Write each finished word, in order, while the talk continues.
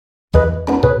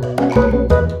And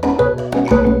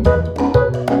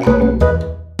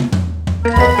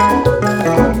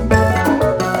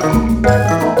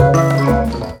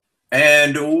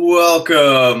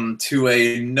welcome to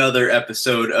another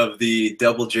episode of the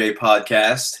Double J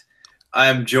Podcast.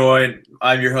 I'm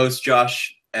your host,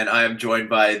 Josh, and I am joined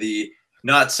by the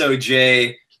not so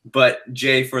J, but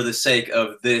J for the sake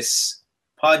of this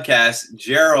podcast,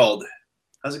 Gerald.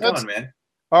 How's it going, man?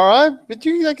 All right, but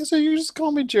like I said, you just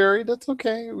call me Jerry. That's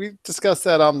okay. We discussed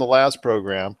that on the last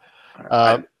program.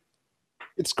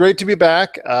 It's great to be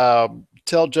back.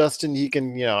 Tell Justin he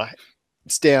can,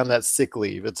 stay on that sick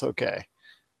leave. It's okay.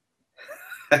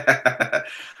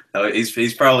 No,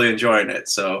 he's probably enjoying it.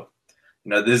 So,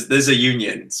 this is a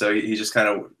union. So he just kind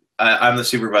of, I'm the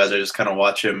supervisor. I just kind of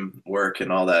watch him work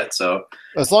and all that. So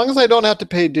as long as I don't have to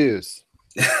pay dues.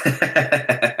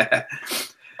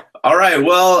 All right.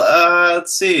 Well,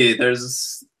 let's see.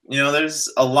 There's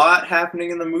a lot happening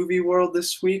in the movie world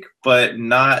this week, but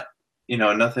not,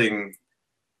 nothing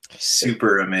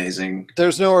super amazing.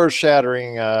 There's no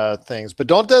earth-shattering things, but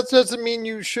that doesn't mean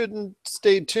you shouldn't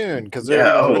stay tuned because we're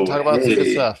going to talk about some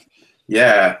good stuff.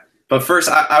 Yeah, but first,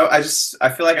 I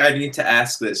feel like I need to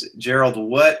ask this, Gerald.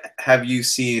 What have you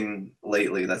seen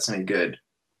lately that's any good?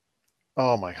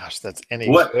 Oh my gosh, that's any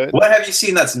good. What have you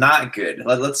seen that's not good?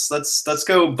 Let's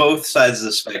go both sides of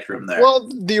the spectrum there. Well,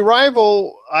 The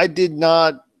Arrival, I did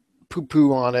not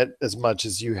poo-poo on it as much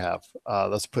as you have.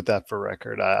 Let's put that for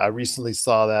record. I recently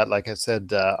saw that, like I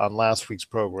said, on last week's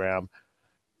program.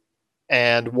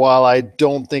 And while I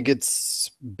don't think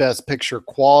it's best picture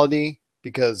quality,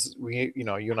 because you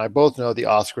and I both know the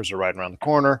Oscars are right around the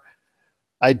corner,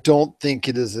 I don't think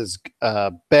it is as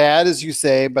bad as you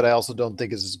say, but I also don't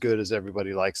think it's as good as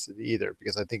everybody likes it either,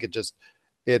 because I think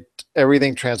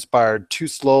everything transpired too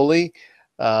slowly.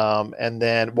 And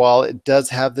then while it does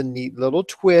have the neat little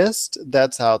twist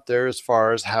that's out there as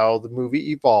far as how the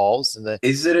movie evolves.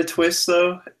 Is it a twist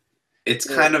though?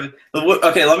 It's kind of,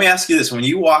 okay, let me ask you this. When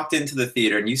you walked into the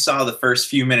theater and you saw the first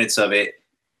few minutes of it,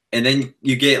 and then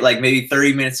you get like maybe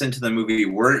 30 minutes into the movie,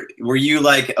 were you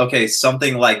like, okay,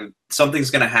 something's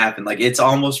going to happen? Like it's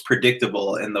almost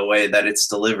predictable in the way that it's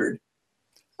delivered.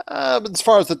 But as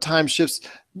far as the time shifts,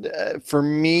 for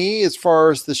me, as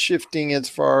far as the shifting, as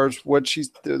far as what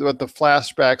the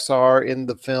flashbacks are in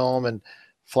the film and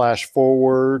flash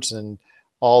forwards and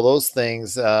all those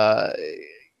things, the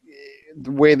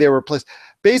way they were placed,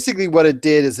 basically what it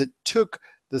did is it took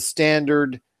the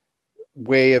standard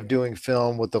way of doing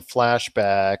film with a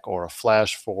flashback or a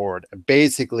flash forward and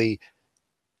basically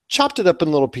chopped it up in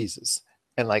little pieces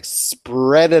and like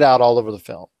spread it out all over the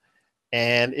film.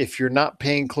 And if you're not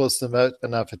paying close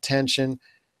enough attention,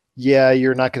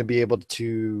 you're not going to be able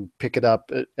to pick it up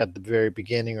at the very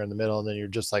beginning or in the middle, and then you're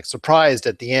just like surprised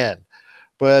at the end.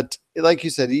 But like you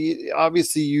said,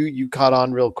 obviously you caught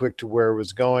on real quick to where it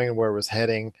was going and where it was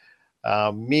heading.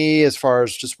 Me, as far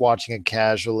as just watching it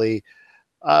casually,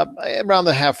 around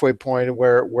the halfway point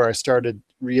where I started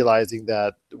realizing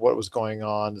that what was going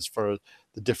on as far as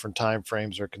the different time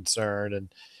frames are concerned.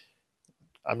 And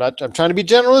I'm trying to be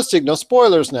generalistic. No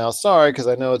spoilers now. Sorry, because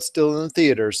I know it's still in the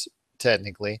theaters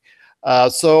technically.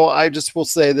 So I just will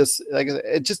say this: like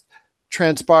it just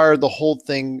transpired the whole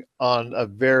thing on a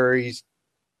very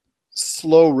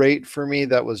slow rate for me.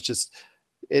 That was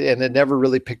and it never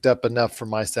really picked up enough for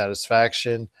my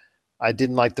satisfaction. I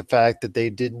didn't like the fact that they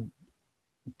didn't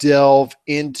delve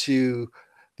into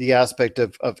the aspect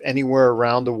of anywhere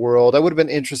around the world. I would have been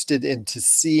interested into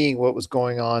seeing what was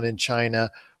going on in China,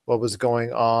 what was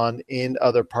going on in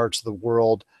other parts of the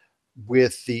world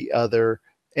with the other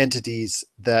entities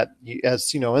that,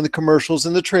 as you know, in the commercials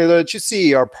in the trailer that you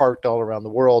see are parked all around the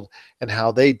world, and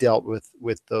how they dealt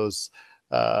with those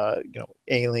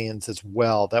aliens as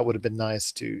well. That would have been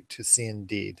nice to see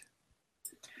indeed.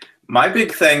 My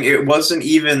big thing,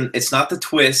 it's not the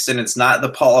twist and it's not the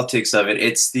politics of it.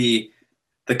 It's the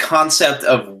concept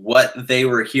of what they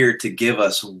were here to give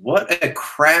us. What a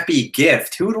crappy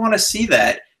gift. Who would want to see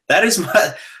that? That is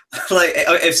like,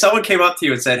 if someone came up to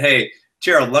you and said, hey,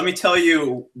 Gerald, let me tell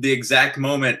you the exact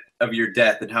moment of your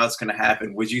death and how it's going to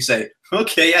happen, would you say,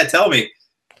 okay, yeah, tell me?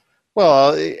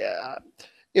 Well,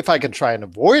 if I can try and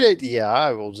avoid it,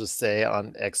 I will just say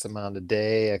on X amount of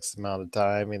day, X amount of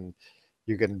time, and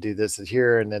you're going to do this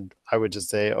here. And then I would just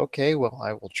say, okay, well,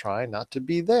 I will try not to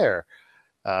be there.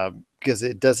 Because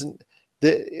it doesn't,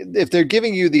 if they're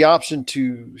giving you the option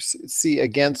to see,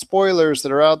 again, spoilers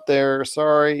that are out there,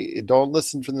 sorry, don't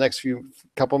listen for the next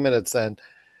couple minutes. And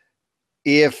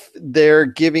if they're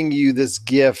giving you this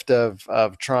gift of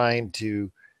trying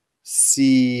to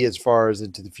see as far as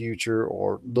into the future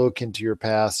or look into your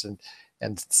past, and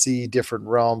and see different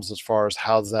realms as far as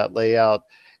how does that lay out,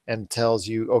 and tells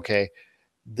you, okay,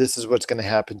 this is what's going to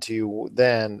happen to you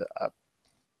then.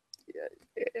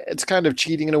 It's kind of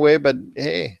cheating in a way, but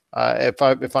hey,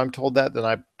 if I'm told that, then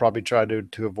I probably try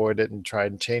to avoid it and try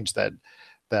and change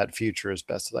that future as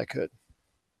best as I could.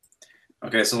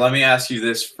 Okay, so let me ask you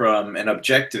this from an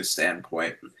objective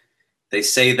standpoint. They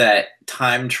say that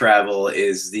time travel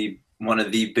is one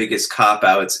of the biggest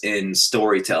cop-outs in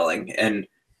storytelling. And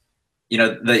you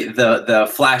know,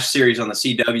 the Flash series on the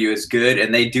CW is good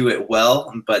and they do it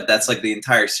well, but that's like the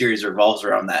entire series revolves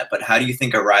around that. But how do you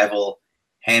think Arrival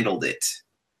handled it?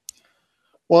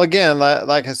 Well, again,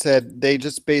 like I said, they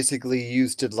just basically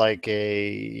used it like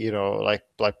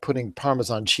like putting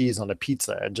Parmesan cheese on a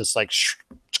pizza and just like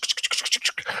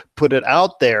put it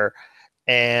out there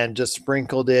and just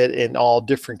sprinkled it in all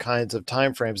different kinds of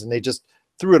time frames, and they just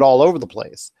threw it all over the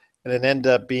place. And it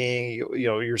ended up being,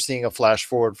 you're seeing a flash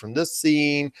forward from this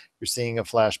scene, you're seeing a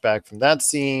flashback from that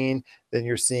scene, then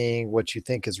you're seeing what you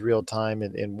think is real time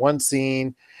in one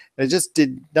scene. And it just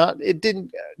didn't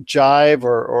jive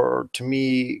or to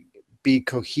me be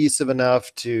cohesive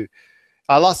enough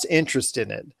I lost interest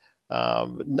in it.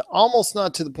 Almost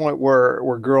not to the point where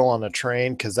Girl on a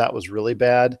Train, because that was really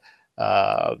bad.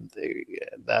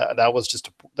 That was just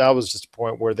a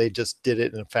point where they just did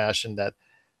it in a fashion that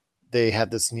they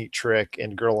had this neat trick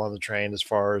in Girl on the Train as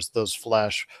far as those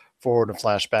flash forward and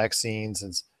flashback scenes.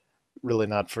 It's really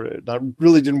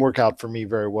really didn't work out for me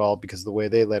very well because of the way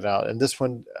they laid out. And this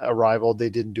one, Arrival, they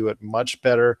didn't do it much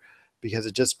better because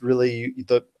it just really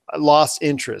I lost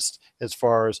interest as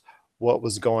far as what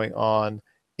was going on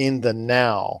in the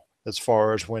now, as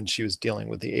far as when she was dealing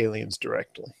with the aliens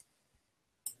directly.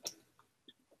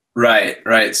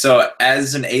 Right. So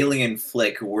as an alien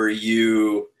flick, were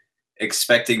you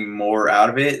expecting more out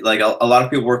of it? Like a lot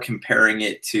of people were comparing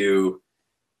it to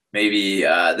maybe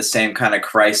the same kind of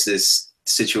crisis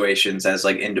situations as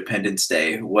like Independence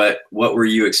Day. What were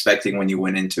you expecting when you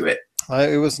went into it?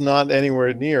 It was not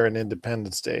anywhere near an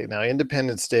Independence Day. Now,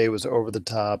 Independence Day was over the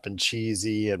top and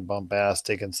cheesy and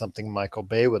bombastic and something Michael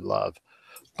Bay would love,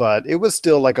 but it was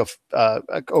still like a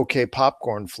okay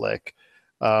popcorn flick.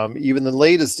 Even the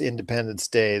latest Independence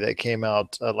Day that came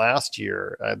out last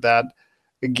year, that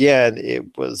again,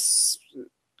 it was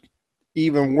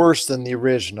even worse than the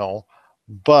original,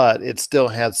 but it still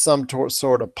had some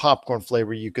sort of popcorn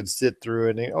flavor you could sit through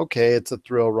and okay, it's a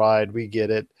thrill ride. We get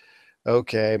it.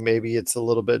 Okay, maybe it's a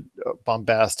little bit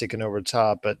bombastic and over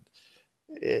top, but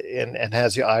and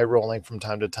has your eye rolling from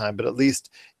time to time, but at least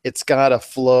it's got a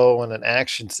flow and an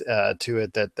action to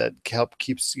it that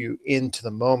keeps you into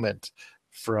the moment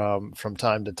from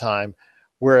time to time.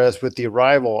 Whereas with the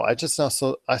Arrival, I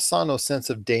saw no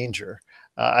sense of danger.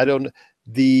 I don't.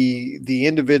 The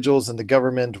individuals and the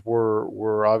government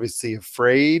were obviously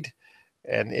afraid,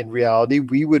 and in reality,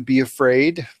 we would be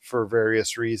afraid for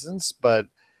various reasons. But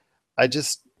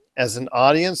as an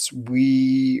audience,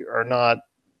 we are not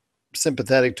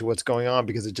sympathetic to what's going on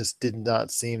because it just did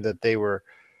not seem that they were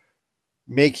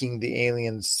making the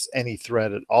aliens any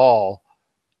threat at all,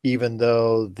 even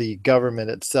though the government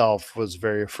itself was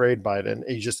very afraid by it. And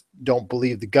you just don't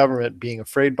believe the government being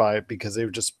afraid by it because they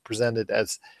were just presented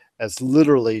as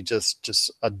literally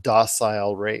just a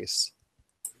docile race.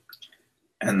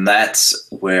 And that's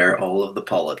where all of the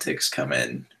politics come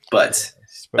in. But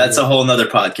that's a whole nother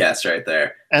podcast right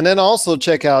there. And then also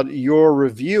check out your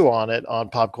review on it on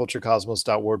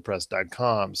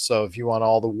popculturecosmos.wordpress.com. So if you want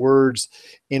all the words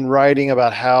in writing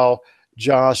about how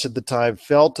Josh at the time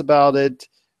felt about it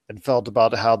and felt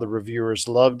about how the reviewers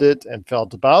loved it and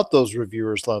felt about those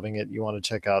reviewers loving it, you want to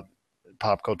check out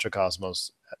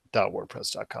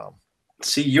popculturecosmos.wordpress.com.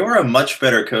 See, you're a much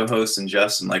better co-host than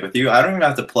Justin. Like with you, I don't even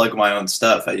have to plug my own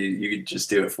stuff. You could just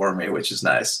do it for me, which is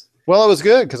nice. Well, it was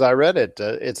good because I read it.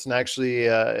 It's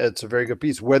a very good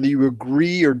piece. Whether you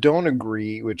agree or don't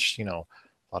agree, which, a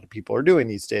lot of people are doing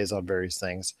these days on various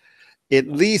things, at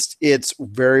least it's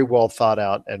very well thought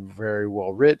out and very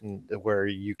well written where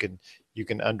you can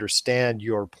understand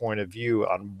your point of view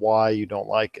on why you don't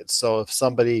like it. So if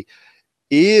somebody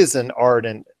is an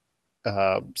ardent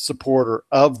supporter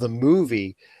of the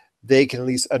movie, they can at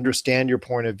least understand your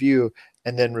point of view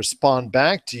and then respond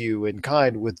back to you in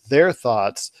kind with their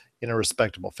thoughts in a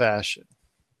respectable fashion.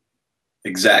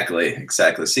 Exactly.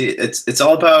 See, it's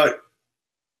all about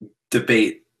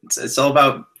debate. It's all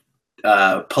about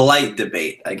polite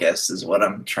debate, I guess, is what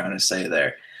I'm trying to say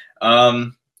there.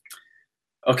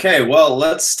 Okay, well,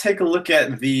 let's take a look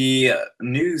at the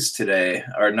news today,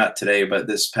 or not today, but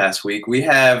this past week. We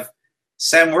have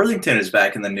Sam Worthington is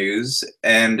back in the news,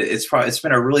 and it's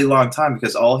been a really long time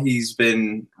because all he's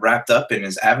been wrapped up in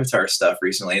is Avatar stuff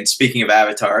recently. And speaking of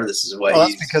Avatar, this is what Well,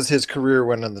 that's he's. because his career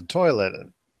went in the toilet,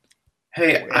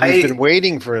 Hey, and he's been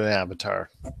waiting for an Avatar.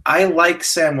 I like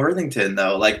Sam Worthington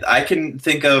though. Like I can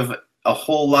think of a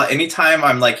whole lot. Anytime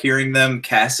I'm like hearing them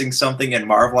casting something in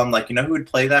Marvel, I'm like, you know who would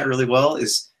play that really well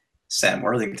is Sam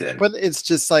Worthington. But it's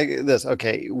just like this.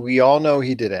 Okay, we all know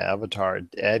he did Avatar. It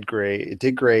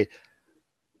did great.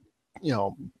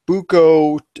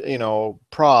 Buko,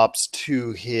 props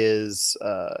to his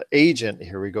agent.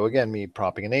 Here we go again, me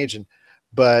propping an agent.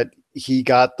 But he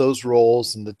got those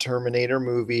roles in the Terminator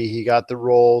movie. He got the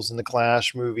roles in the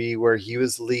Clash movie where he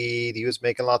was lead. He was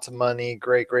making lots of money.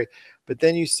 Great, great. But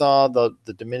then you saw the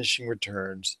diminishing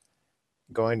returns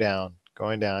going down.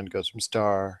 Goes from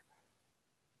star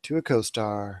to a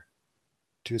co-star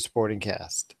to a supporting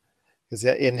cast. Because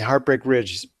in Heartbreak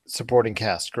Ridge, supporting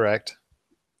cast, correct?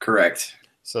 Correct.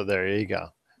 So there you go.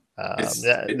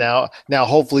 Now,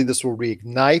 hopefully this will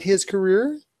reignite his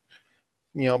career.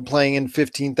 Playing in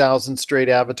 15,000 straight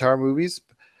Avatar movies,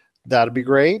 that'd be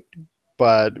great.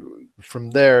 But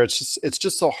from there, it's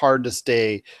just so hard to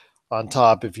stay on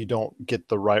top if you don't get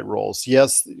the right roles.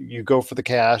 Yes, you go for the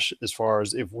cash. As far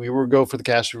as if we were go for the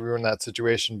cash, if we were in that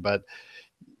situation, but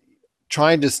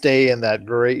trying to stay in that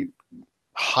great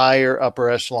higher upper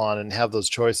echelon and have those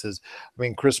choices. I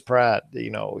mean, Chris Pratt,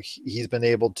 he's been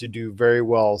able to do very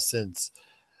well since,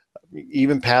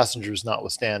 even Passengers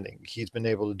notwithstanding, he's been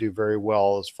able to do very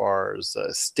well as far as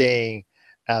staying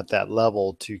at that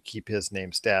level to keep his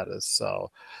name status.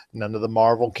 So none of the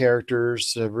Marvel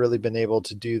characters have really been able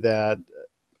to do that.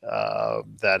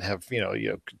 That have,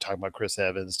 talking about Chris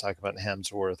Evans, talking about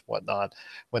Hemsworth, whatnot.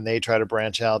 When they try to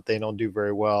branch out, they don't do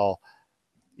very well.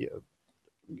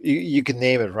 You can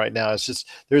name it right now. It's just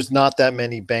there's not that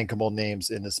many bankable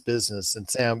names in this business, and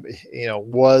Sam,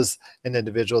 was an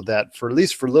individual that for at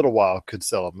least for a little while could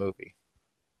sell a movie.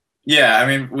 Yeah, I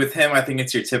mean, with him, I think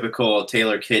it's your typical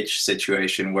Taylor Kitsch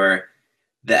situation where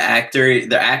the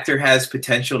actor has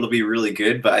potential to be really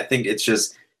good, but I think it's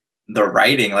just the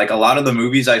writing. Like a lot of the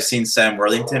movies I've seen Sam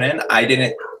Worthington in, I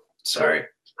didn't. Sorry.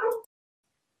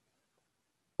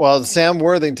 Well, Sam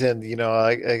Worthington,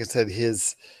 like I said,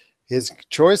 his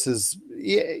choices,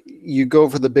 you go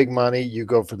for the big money,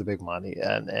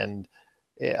 and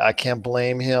I can't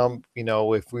blame him.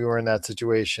 If we were in that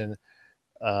situation,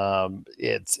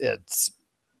 it's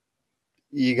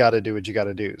you got to do what you got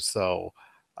to do. So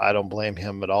I don't blame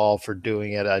him at all for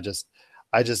doing it. I just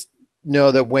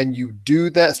know that when you do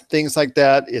that, things like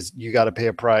that, is you got to pay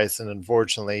a price. And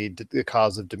unfortunately, the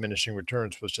cause of diminishing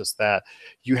returns was just that.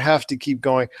 You have to keep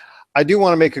going. I do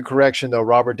want to make a correction, though.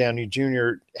 Robert Downey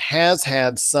Jr. has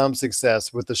had some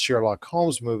success with the Sherlock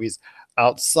Holmes movies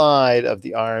outside of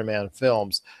the Iron Man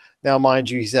films. Now, mind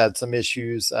you, he's had some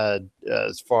issues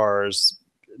as far as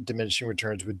diminishing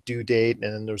returns with Due Date,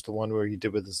 and then there's the one where he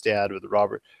did with his dad with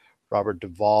Robert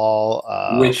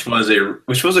Duvall, which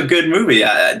was a good movie.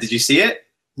 Did you see it?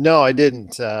 No, I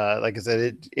didn't. Like I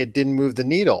said, it didn't move the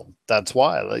needle. That's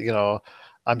why,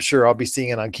 I'm sure I'll be seeing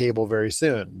it on cable very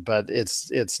soon, but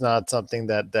it's not something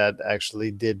that actually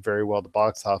did very well at the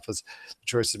box office. The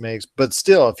choice it makes, but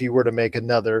still, if you were to make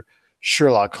another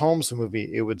Sherlock Holmes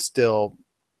movie, it would still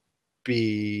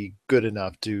be good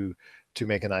enough to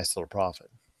make a nice little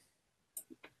profit.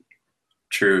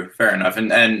 True, fair enough.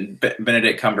 And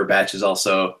Benedict Cumberbatch is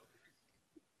also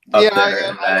up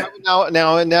there.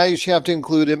 Now you should have to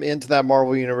include him into that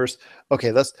Marvel universe.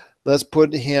 Okay, let's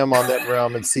put him on that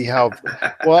realm and see how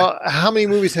many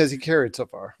movies has he carried so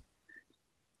far?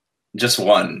 Just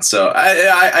one. So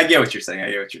I get what you're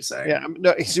saying. Yeah.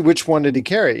 No, which one did he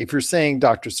carry? If you're saying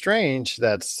Doctor Strange,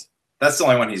 that's the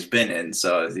only one he's been in.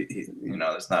 So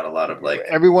there's not a lot of like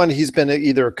everyone. He's been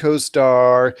either a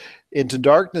co-star. Into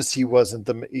Darkness, he wasn't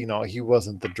the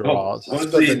draw.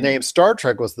 The name Star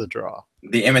Trek was the draw.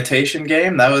 The Imitation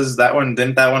Game, that one.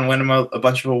 Didn't that one win him a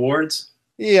bunch of awards?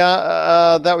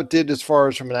 Yeah, that did as far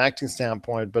as from an acting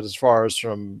standpoint, but as far as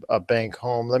from a bank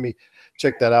home, let me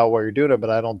check that out while you're doing it. But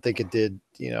I don't think it did,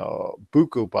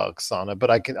 buku bucks on it. But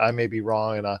I may be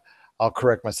wrong, and I'll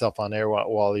correct myself on air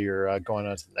while you're going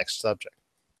on to the next subject.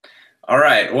 All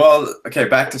right. Well, okay.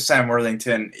 Back to Sam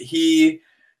Worthington. He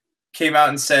came out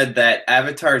and said that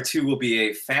Avatar 2 will be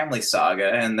a family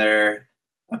saga, and they're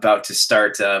about to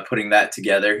start putting that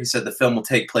together. He said the film will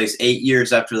take place 8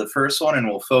 years after the first one and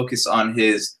will focus on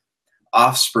his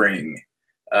offspring.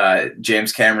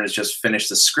 James Cameron has just finished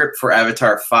the script for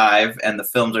Avatar 5, and the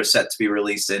films are set to be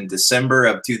released in December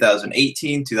of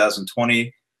 2018,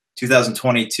 2020,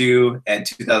 2022, and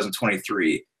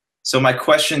 2023. So my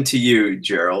question to you,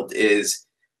 Gerald, is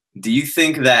do you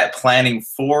think that planning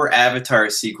 4 Avatar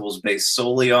sequels based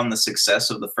solely on the success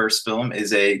of the first film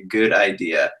is a good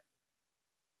idea?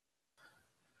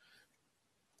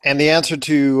 And the answer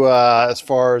to, as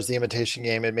far as the Imitation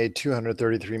Game, it made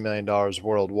 $233 million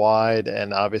worldwide,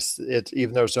 and obviously, it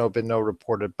even though there's been no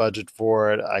reported budget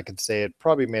for it, I could say it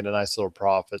probably made a nice little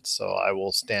profit. So I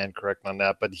will stand correct on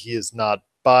that. But he is not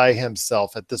by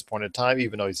himself at this point in time,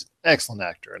 even though he's an excellent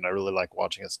actor, and I really like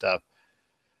watching his stuff.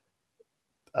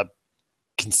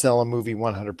 Can sell a movie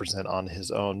 100% on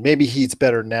his own. Maybe he's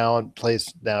better now and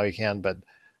plays now he can, but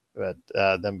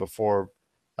than before.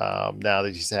 Now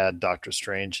that he's had Doctor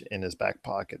Strange in his back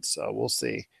pocket, so we'll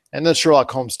see. And then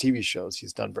Sherlock Holmes TV shows,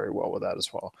 he's done very well with that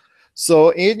as well. So,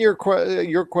 in your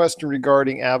question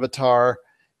regarding Avatar,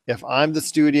 if I'm the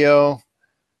studio,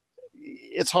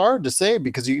 it's hard to say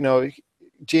because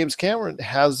James Cameron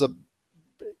has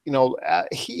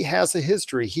he has a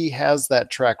history, he has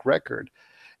that track record,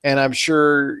 and I'm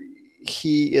sure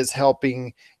he is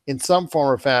helping in some form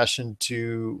or fashion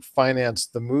to finance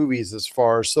the movies as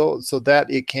far so that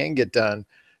it can get done,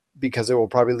 because it will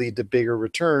probably lead to bigger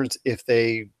returns if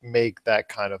they make that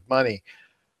kind of money.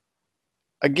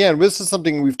 Again, this is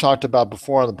something we've talked about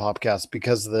before on the podcast,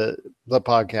 because the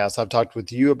podcast, I've talked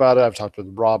with you about it, I've talked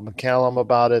with Rob McCallum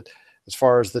about it, as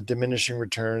far as the diminishing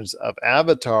returns of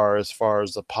Avatar, as far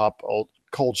as the pop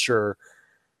culture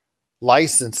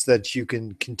license that you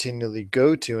can continually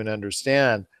go to and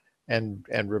understand and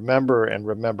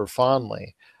remember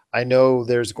fondly. I know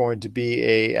there's going to be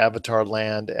a Avatar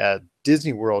land at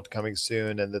Disney World coming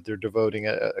soon, and that they're devoting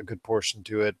a good portion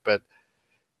to it. But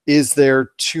is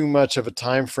there too much of a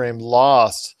time frame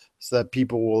lost so that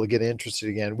people will get interested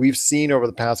again? We've seen over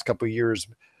the past couple of years,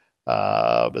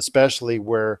 especially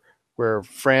where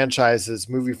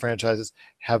movie franchises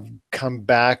have come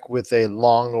back with a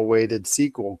long-awaited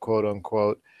sequel, quote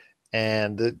unquote,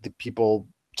 and the people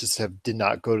just did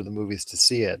not go to the movies to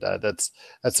see it. That's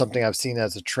something I've seen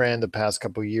as a trend the past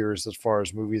couple of years as far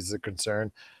as movies are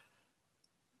concerned.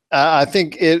 I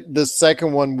think the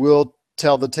second one will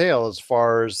tell the tale as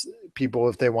far as people,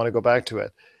 if they want to go back to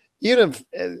it. Even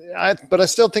if but I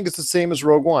still think it's the same as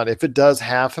Rogue One. If it does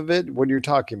half of it, what you're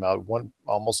talking about,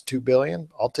 almost $2 billion,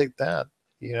 I'll take that.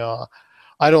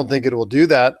 I don't think it will do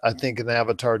that. I think an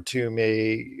Avatar 2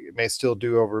 may still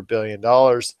do over $1 billion.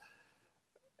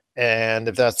 And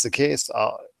if that's the case,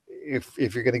 if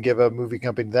you're going to give a movie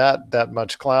company that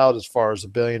much clout as far as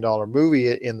 $1 billion movie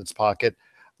in its pocket,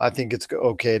 I think it's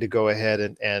okay to go ahead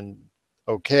and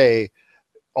okay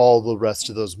all the rest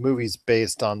of those movies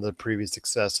based on the previous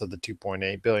success of the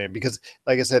 2.8 billion. Because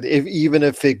like I said, even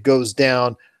if it goes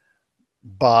down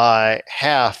by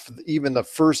half, even the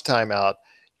first time out,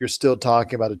 you're still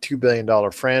talking about a $2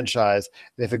 billion franchise.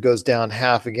 And if it goes down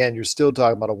half again, you're still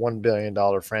talking about a $1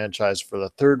 billion franchise for the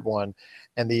third one.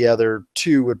 And the other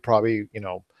two would probably,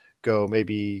 go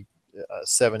maybe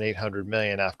 700-800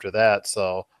 million after that.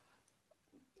 So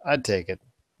I'd take it.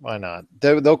 Why not?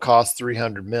 They'll cost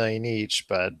 300 million each,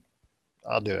 but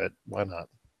I'll do it. Why not?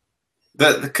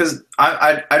 Because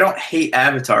I don't hate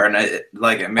Avatar, and I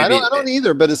like it. Maybe I don't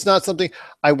either, but it's not something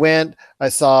I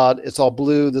saw it. It's all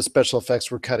blue. The special effects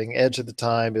were cutting edge at the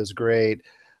time. It was great.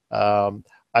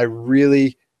 I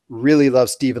really, really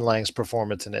love Stephen Lang's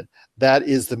performance in it. That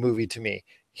is the movie to me.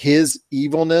 His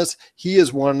evilness,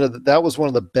 that was one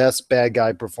of the best bad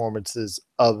guy performances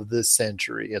of this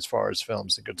century as far as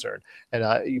films are concerned.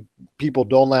 And people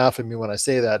don't laugh at me when I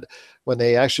say that. When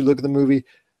they actually look at the movie,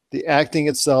 the acting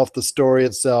itself, the story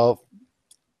itself,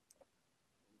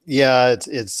 yeah,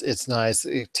 it's nice.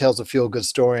 It tells a feel good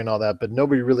story and all that, but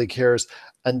nobody really cares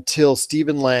until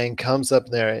Stephen Lang comes up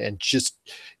there and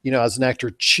just, as an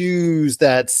actor, chews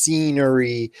that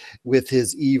scenery with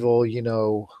his evil,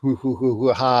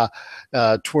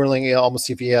 twirling, almost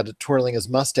if he had twirling his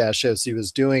mustache as he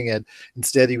was doing it.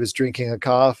 Instead, he was drinking a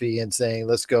coffee and saying,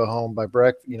 "Let's go home by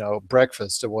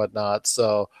breakfast and whatnot."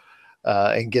 So,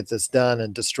 and get this done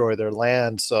and destroy their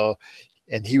land. So,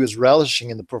 and he was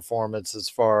relishing in the performance as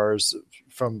far as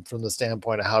from the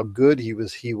standpoint of how good he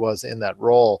was in that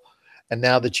role. And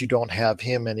now that you don't have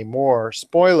him anymore,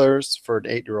 spoilers for an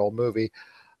 8-year-old movie,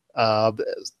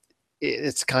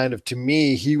 it's kind of, to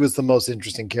me, he was the most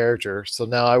interesting character. So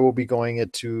now I will be going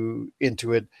into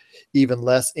it even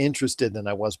less interested than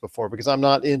I was before, because I'm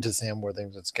not into Sam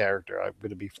Worthington's character. I'm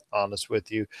going to be honest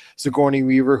with you. Sigourney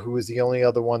Weaver, who is the only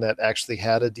other one that actually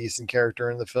had a decent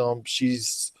character in the film,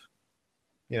 she's,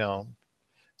 her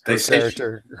they say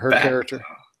character.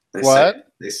 They What?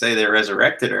 They say they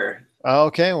resurrected her.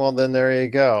 Okay, well then there you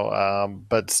go.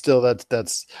 But still,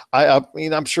 I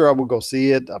mean, I'm sure I will go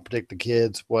see it. I predict the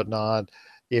kids, whatnot,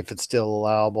 if it's still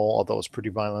allowable. Although it's pretty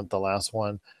violent, the last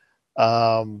one.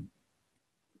 Um,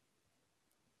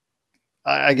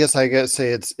 I guess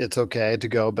say it's okay to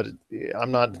go, but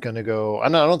I'm not going to go. I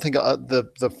don't think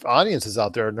the audiences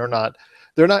out there, they're not.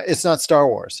 It's not Star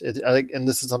Wars. And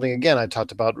this is something again I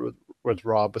talked about with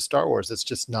Rob with Star Wars. It's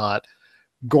just not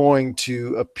going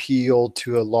to appeal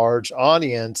to a large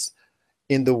audience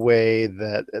in the way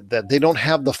that they don't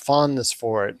have the fondness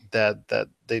for it that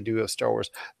they do of Star Wars.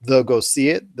 They'll go see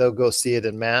it. They'll go see it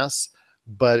in mass.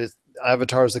 But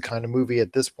Avatar is the kind of movie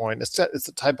at this point. It's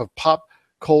a type of pop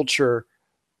culture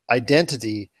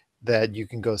identity that you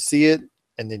can go see it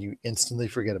and then you instantly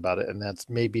forget about it. And that's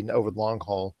maybe over the long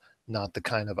haul not the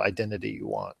kind of identity you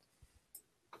want.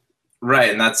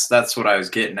 Right, and that's what I was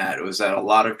getting at. Was that a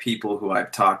lot of people who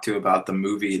I've talked to about the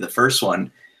movie, the first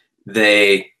one,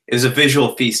 it was a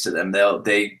visual feast to them.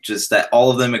 They just that all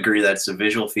of them agree that it's a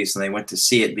visual feast, and they went to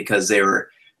see it because they were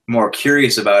more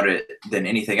curious about it than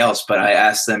anything else. But I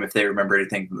asked them if they remember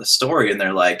anything from the story, and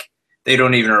they're like, they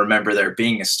don't even remember there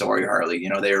being a story hardly. You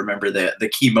know, they remember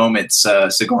the key moments,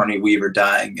 Sigourney Weaver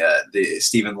dying, the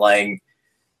Stephen Lang,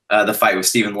 the fight with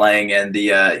Stephen Lang, and the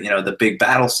the big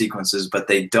battle sequences, but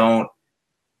they don't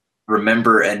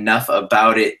remember enough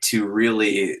about it to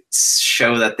really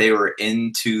show that they were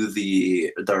into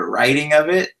the writing of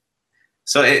it.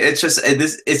 So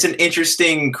it's an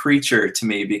interesting creature to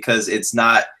me because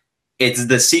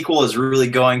the sequel is really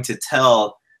going to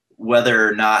tell whether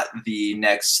or not the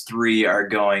next three are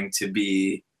going to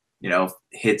be,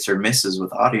 hits or misses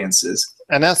with audiences.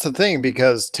 And that's the thing,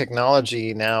 because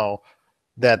technology now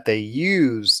that they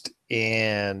used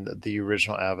in the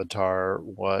original Avatar,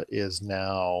 what is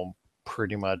now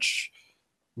pretty much,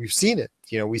 we've seen it.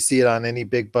 We see it on any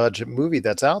big budget movie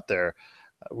that's out there.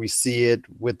 We see it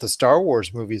with the Star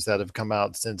Wars movies that have come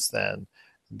out since then.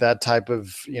 That type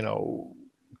of,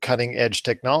 cutting edge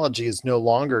technology is no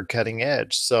longer cutting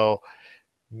edge. So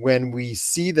when we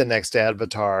see the next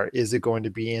Avatar, is it going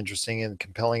to be interesting and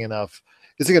compelling enough?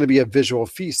 Is it going to be a visual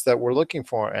feast that we're looking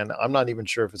for? And I'm not even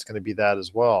sure if it's going to be that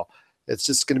as well. It's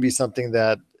just going to be something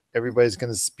that everybody's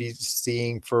going to be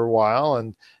seeing for a while,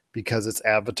 and because it's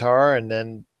Avatar, and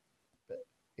then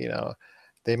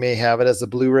they may have it as a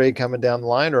Blu-ray coming down the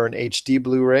line, or an HD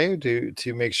Blu-ray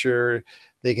to make sure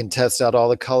they can test out all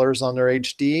the colors on their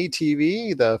HD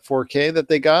TV, the 4K that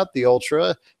they got, the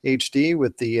Ultra HD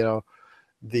with the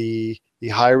the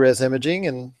high-res imaging,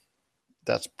 and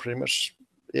that's pretty much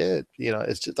it.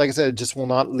 It's just like I said, it just will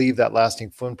not leave that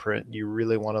lasting footprint you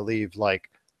really want to leave,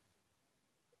 like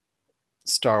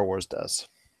Star Wars does.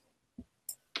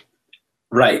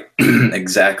 Right,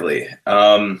 exactly.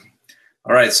 All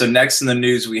right, so next in the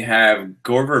news we have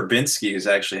Gore Verbinski is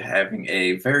actually having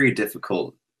a very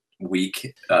difficult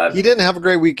week. He didn't have a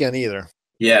great weekend either.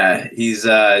 Yeah, he's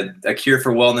A Cure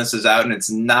for Wellness is out, and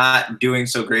it's not doing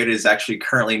so great. It is actually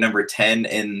currently number 10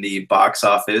 in the box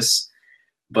office.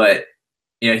 But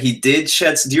he did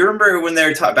shed. Do you remember when they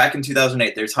were back in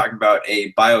 2008? They were talking about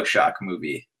a BioShock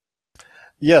movie.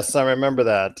 Yes, I remember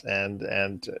that, and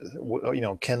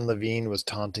Ken Levine was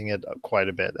taunting it quite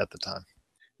a bit at the time.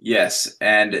 Yes,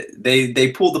 and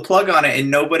they pulled the plug on it, and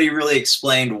nobody really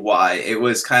explained why. It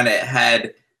was kind of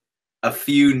had a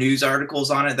few news articles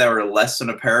on it that were less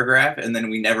than a paragraph, and then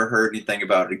we never heard anything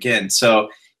about it again. So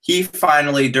he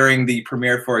finally, during the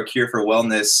premiere for A Cure for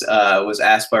Wellness, was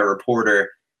asked by a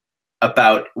reporter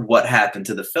about what happened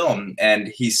to the film, and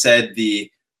he said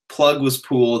the plug was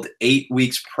pulled 8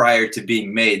 weeks prior to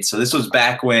being made. So this was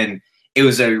back when it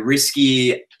was a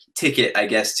risky ticket, I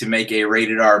guess, to make a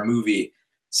rated R movie.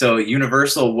 So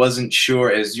Universal wasn't sure.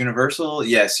 Is Universal?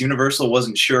 Yes, Universal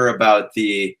wasn't sure about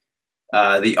the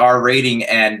R rating,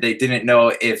 and they didn't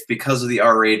know if, because of the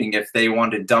R rating, if they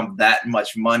wanted to dump that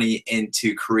much money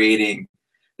into creating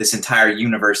this entire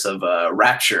universe of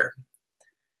Rapture,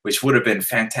 which would have been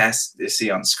fantastic to see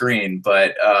on screen.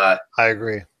 But I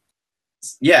agree.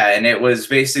 Yeah, and it was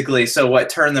basically, so what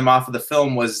turned them off of the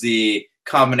film was the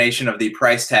combination of the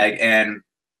price tag and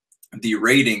the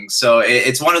rating. So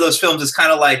it's one of those films. It's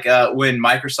kind of like when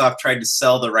Microsoft tried to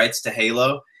sell the rights to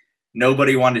Halo.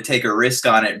 Nobody wanted to take a risk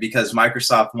on it because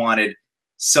Microsoft wanted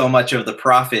so much of the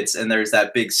profits, and there's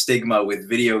that big stigma with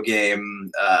video game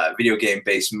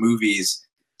based movies.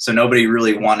 So nobody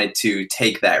really wanted to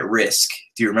take that risk.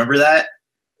 Do you remember that?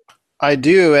 I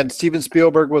do, and Steven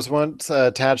Spielberg was once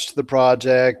attached to the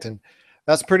project, and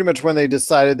that's pretty much when they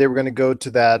decided they were going to go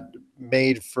to that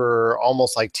made for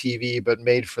almost like TV, but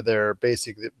made for their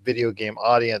basic video game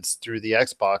audience through the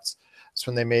Xbox It's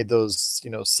when they made those,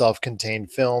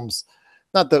 self-contained films,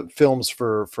 not the films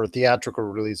for theatrical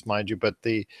release, mind you, but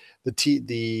the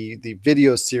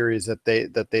video series that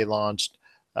they launched,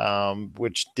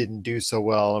 which didn't do so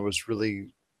well. It was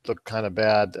really looked kind of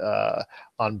bad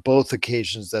on both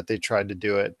occasions that they tried to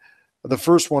do it. The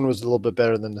first one was a little bit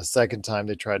better than the second time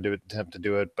they tried to attempt to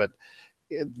do it, but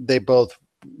they both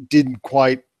didn't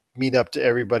quite meet up to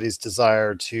everybody's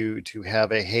desire to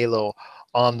have a Halo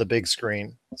on the big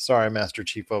screen. Sorry, Master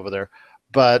Chief over there.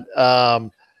 But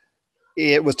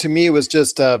it was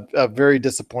just a very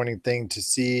disappointing thing to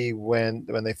see when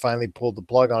they finally pulled the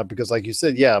plug on it, because like you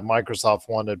said, yeah, Microsoft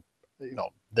wanted,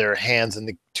 their hands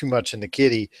too much in the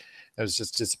kitty. It was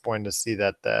just disappointing to see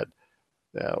that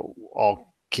all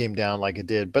came down like it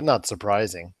did, but not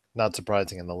surprising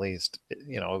in the least.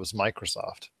 It was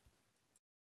Microsoft.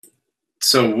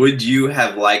 So would you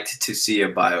have liked to see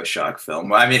a BioShock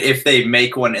film? I mean, if they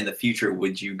make one in the future,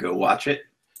 would you go watch it?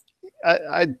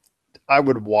 I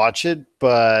would watch it,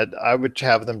 but I would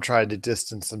have them try to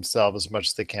distance themselves as much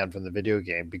as they can from the video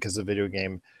game, because the video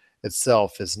game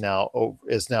itself is now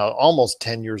almost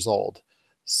 10 years old.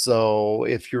 So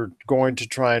if you're going to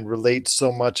try and relate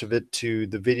so much of it to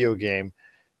the video game,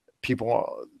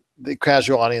 the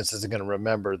casual audience isn't going to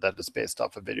remember that it's based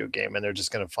off a video game, and they're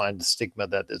just going to find the stigma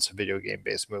that it's a video game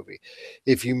based movie.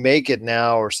 If you make it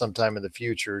now or sometime in the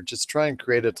future, just try and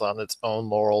create it on its own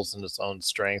laurels and its own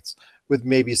strengths, with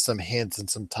maybe some hints and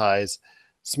some ties,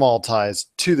 small ties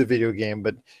to the video game,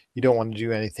 but you don't want to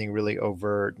do anything really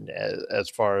overt as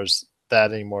far as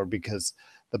that anymore, because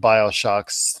the BioShock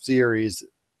series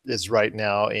is right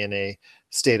now in a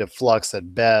state of flux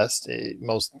at best.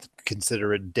 Most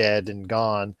consider it dead and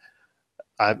gone.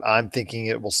 I'm thinking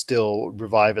it will still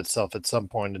revive itself at some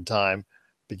point in time.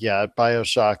 But yeah,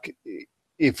 BioShock,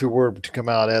 if it were to come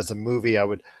out as a movie, I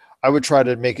would try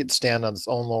to make it stand on its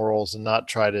own laurels and not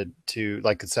try to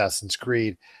like Assassin's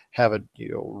Creed, have it,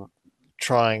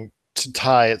 trying to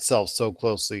tie itself so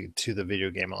closely to the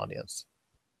video game audience.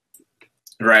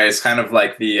 Right, it's kind of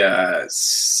like the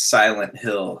Silent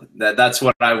Hill. That's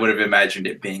what I would have imagined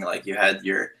it being like. You had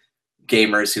your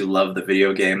gamers who love the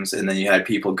video games, and then you had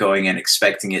people going in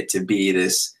expecting it to be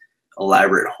this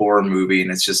elaborate horror movie, and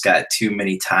it's just got too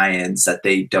many tie-ins that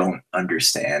they don't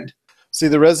understand. See,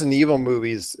 the Resident Evil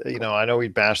movies, I know we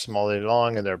bash them all day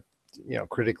long, and they're,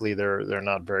 critically they're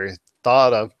not very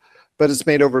thought of, but it's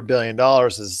made over $1 billion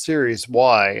as a series.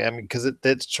 Why? I mean, because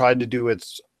it's tried to do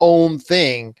its own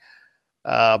thing,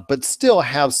 but still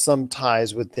have some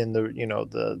ties within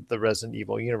the Resident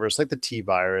Evil universe, like the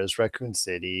T-Virus, Raccoon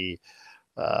City,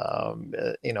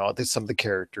 there's some of the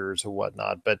characters or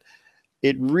whatnot, but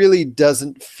it really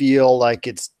doesn't feel like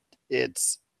it's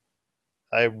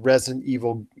a Resident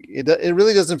Evil. It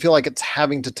really doesn't feel like it's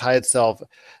having to tie itself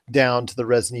down to the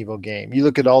Resident Evil game. You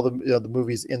look at all the the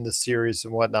movies in the series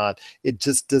and whatnot, it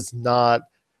just does not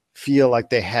feel like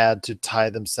they had to tie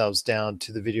themselves down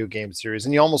to the video game series.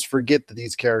 And you almost forget that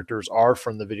these characters are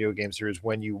from the video game series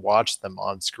when you watch them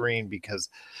on screen, because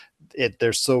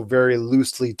they're so very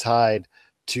loosely tied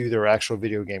to their actual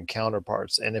video game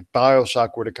counterparts. And if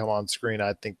BioShock were to come on screen,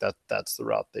 I think that's the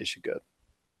route they should go.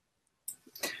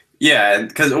 Yeah,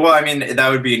 because, well, I mean, that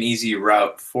would be an easy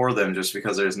route for them, just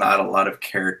because there's not a lot of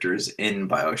characters in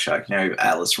BioShock. You have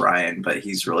Alice Ryan, but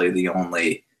he's really the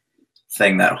only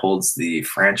thing that holds the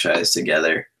franchise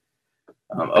together.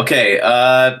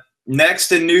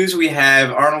 Next in news, we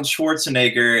have Arnold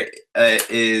Schwarzenegger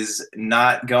is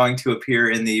not going to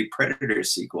appear in the Predator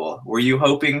sequel. Were you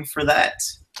hoping for that?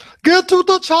 Get to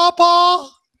the chopper!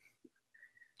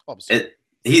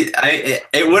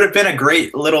 It would have been a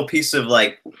great little piece of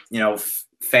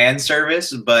fan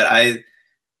service, but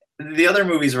the other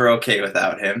movies were okay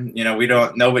without him. We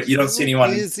don't know, but you don't see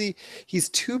anyone. He's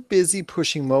too busy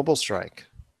pushing Mobile Strike.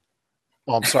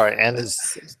 Oh, I'm sorry, and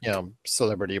his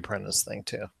Celebrity Apprentice thing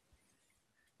too.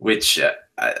 Which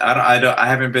I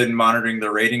haven't been monitoring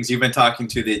the ratings. You've been talking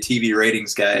to the TV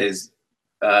ratings guys.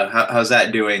 How's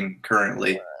that doing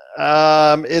currently?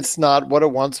 It's not what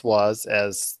it once was,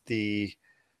 as the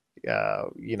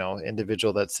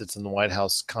individual that sits in the White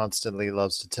House constantly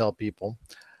loves to tell people.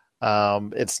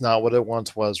 It's not what it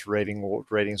once was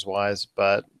ratings wise,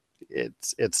 but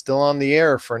it's still on the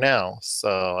air for now.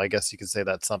 So I guess you could say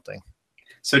that's something.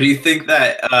 So do you think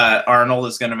that Arnold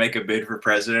is going to make a bid for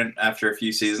president after a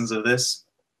few seasons of this?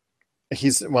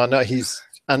 He's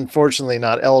unfortunately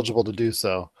not eligible to do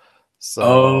so. So,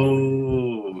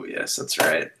 oh, yes, that's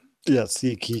right. Yes,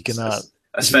 he cannot.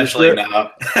 Especially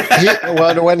now.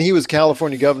 When he was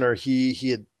California governor,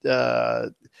 he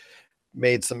had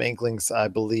made some inklings, I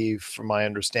believe, from my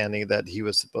understanding, that he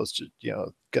was supposed to,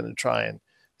 going to try and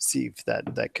see if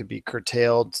that could be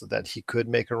curtailed so that he could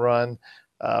make a run.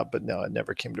 But no, it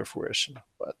never came to fruition.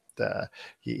 But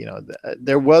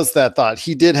there was that thought.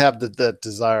 He did have the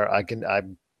desire.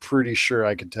 I'm pretty sure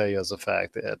I can tell you as a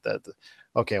fact that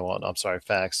okay, well, no, I'm sorry,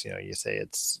 facts. You say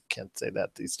can't say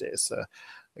that these days. So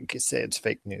I can say it's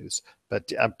fake news.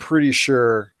 But I'm pretty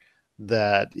sure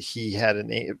that he had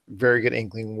a very good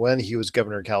inkling when he was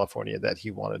governor of California that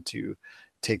he wanted to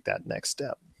take that next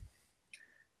step.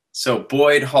 So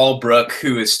Boyd Holbrook,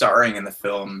 who is starring in the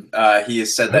film, he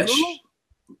has said that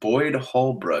Boyd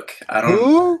Holbrook. I don't.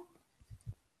 Who?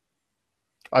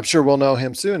 I'm sure we'll know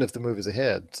him soon if the movie's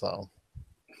ahead. So.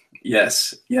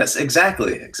 Yes,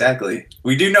 exactly.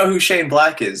 We do know who Shane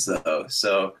Black is, though.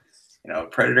 So,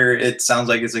 Predator. It sounds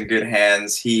like it's in good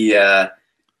hands. He.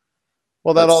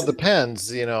 Well, that all depends.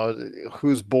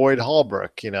 Who's Boyd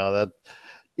Holbrook? That.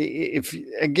 If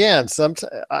again,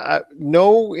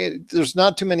 there's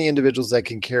not too many individuals that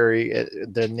can carry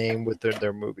their name with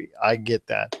their movie. I get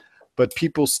that, but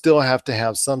people still have to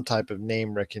have some type of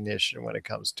name recognition when it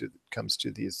comes to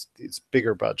these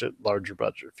bigger budget, larger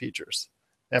budget features.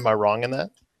 Am I wrong in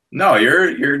that? No,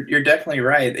 you're definitely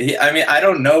right. I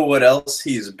don't know what else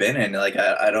he's been in. Like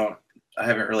I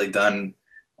haven't really done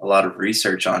a lot of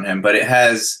research on him, but it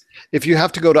has. If you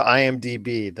have to go to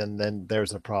IMDb, then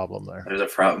there's a problem there. There's a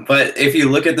problem. But if you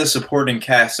look at the supporting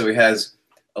cast, so he has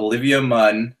Olivia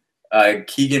Munn,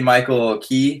 Keegan-Michael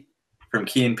Key from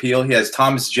Key and Peele. He has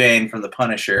Thomas Jane from The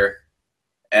Punisher,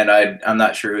 and I'm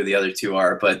not sure who the other two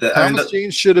are. But Thomas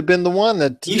Jane should have been the one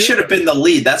that he should have been the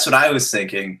lead. That's what I was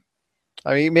thinking.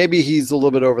 I mean, maybe he's a little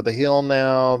bit over the hill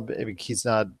now. Maybe he's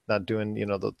not doing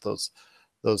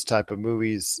those type of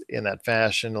movies in that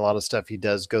fashion. A lot of stuff he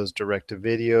does goes direct to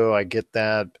video. I get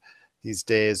that these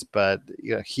days, but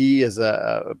he is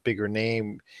a bigger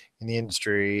name in the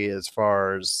industry as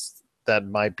far as that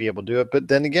might be able to do it. But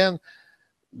then again,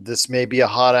 this may be a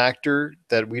hot actor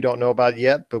that we don't know about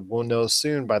yet, but we'll know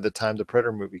soon by the time the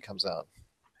Predator movie comes out.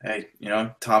 Hey,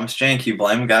 Thomas Jane, you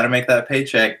blame him, got to make that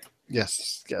paycheck.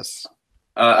 Yes.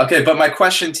 Okay, but my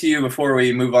question to you before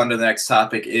we move on to the next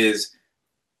topic is,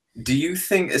 do you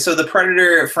think so? The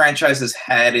Predator franchise has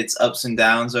had its ups and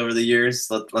downs over the years.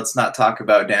 Let's not talk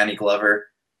about Danny Glover.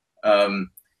 Do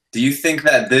you think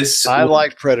that this? I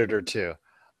like Predator 2.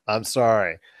 I'm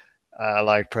sorry, I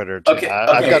like Predator 2. Okay.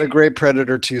 I've got a great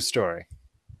Predator 2 story.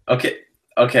 Okay.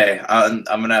 I'm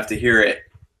gonna have to hear it.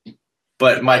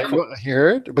 But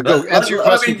hear it. But go answer your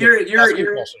question. I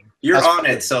mean, you're on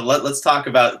it, so let's talk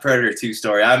about Predator 2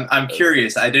 story. I'm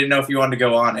curious. I didn't know if you wanted to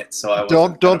go on it, so I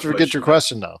don't forget your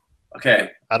question though.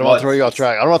 Okay. I don't want to throw you off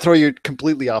track. I don't want to throw you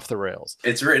completely off the rails.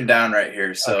 It's written down right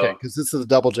here. So okay, because this is a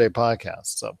Double J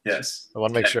podcast. So yes, I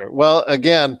want to make sure. Well,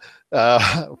 again,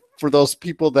 for those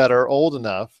people that are old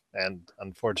enough, and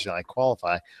unfortunately I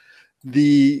qualify,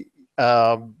 the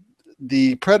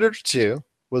Predator 2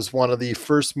 was one of the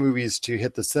first movies to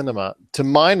hit the cinema, to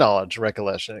my knowledge,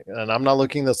 recollection, and I'm not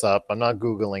looking this up, I'm not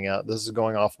Googling it, this is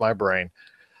going off my brain,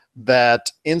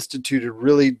 that instituted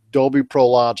really Dolby Pro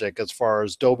Logic as far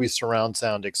as Dolby surround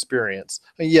sound experience.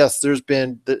 And yes, there's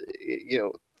been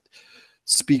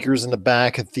speakers in the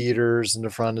back of theaters and the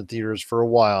front of theaters for a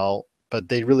while, but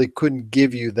they really couldn't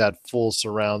give you that full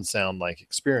surround sound like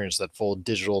experience, that full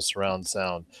digital surround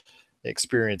sound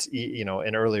experience,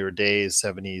 in earlier days,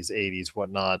 70s, 80s,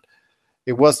 whatnot.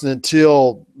 It wasn't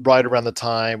until right around the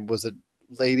time, was it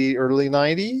early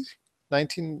 90s,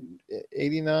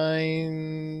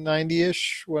 1989,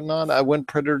 90-ish, whatnot, when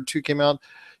Predator 2 came out.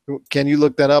 Can you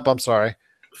look that up? I'm sorry.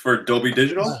 For Dolby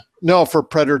Digital? No, for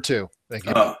Predator 2. Thank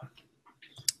you.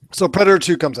 So Predator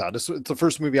 2 comes out. It's the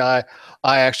first movie I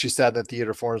actually sat in the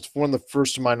theater for. It's one of the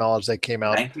first, to my knowledge, that came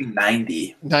out.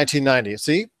 1990.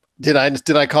 See? Did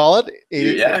I call it?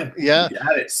 Yeah. Yeah. You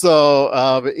got it.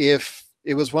 So if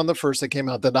it was one of the first that came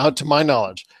out, that out to my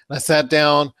knowledge, and I sat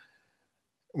down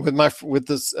with my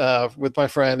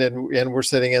friend, and we're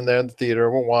sitting in there in the theater,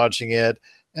 we're watching it,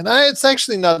 and it's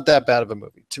actually not that bad of a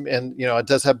movie. And it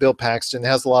does have Bill Paxton,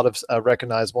 has a lot of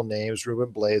recognizable names,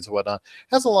 Ruben Blades, and whatnot.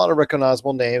 Has a lot of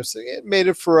recognizable names. It made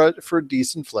it for a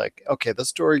decent flick. Okay, the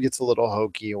story gets a little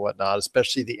hokey and whatnot,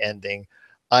 especially the ending.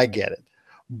 I get it.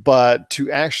 But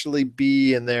to actually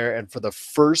be in there and for the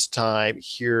first time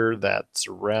hear that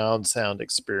surround sound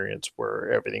experience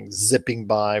where everything's zipping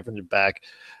by from the back,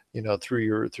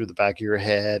 through the back of your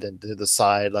head and to the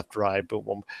side, left, right, boom,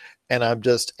 boom. And I'm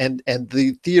just, and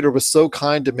the theater was so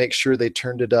kind to make sure they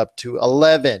turned it up to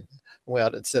 11,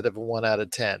 well, instead of a 1 out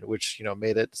of 10, which,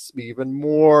 made it even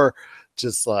more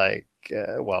just like,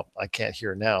 well, I can't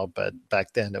hear now, but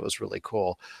back then it was really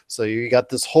cool. So you got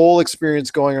this whole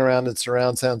experience going around in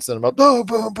surround sound cinema, boom,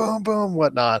 boom, boom, boom,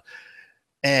 whatnot.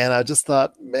 And I just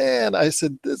thought, man, I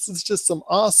said, this is just some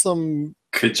awesome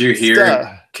Could you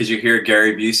stuff. hear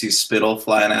Gary Busey's spittle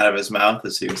flying out of his mouth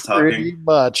as he was talking?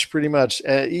 Pretty much.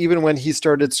 Even when he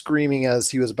started screaming as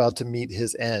he was about to meet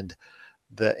his end,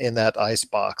 in that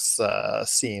icebox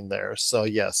scene there. So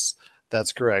yes,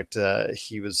 that's correct.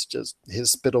 He was just,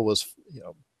 his spittle was,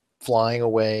 flying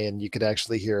away, and you could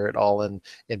actually hear it all in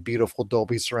beautiful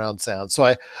Dolby surround sound. So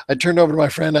I turned over to my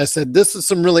friend. I said, "This is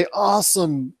some really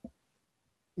awesome,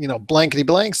 blankety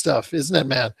blank stuff, isn't it,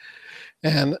 man?"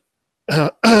 And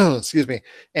excuse me.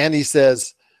 And he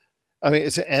says, I mean,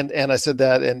 and I said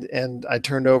that, and I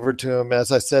turned over to him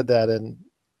as I said that, and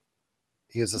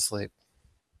he was asleep.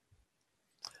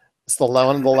 It's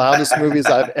one of the loudest movies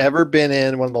I've ever been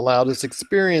in, one of the loudest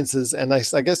experiences. And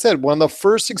like I said, one of the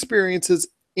first experiences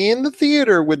in the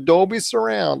theater with Dolby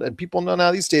Surround. And people know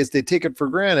now these days, they take it for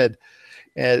granted.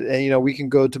 And we can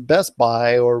go to Best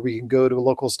Buy or we can go to a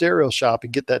local stereo shop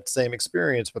and get that same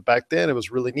experience. But back then it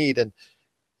was really neat, and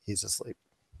he's asleep.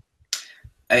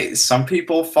 Hey, some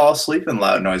people fall asleep in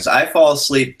loud noise. I fall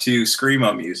asleep to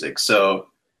screamo music. So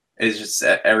it's just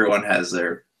everyone has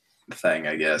their thing,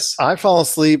 I guess. I fall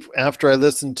asleep after I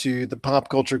listen to the Pop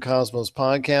Culture Cosmos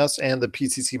podcast and the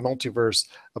PCC Multiverse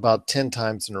about 10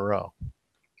 times in a row.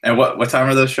 And what time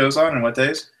are those shows on and what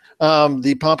days?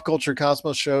 The Pop Culture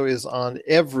Cosmos show is on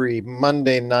every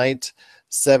Monday night,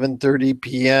 7:30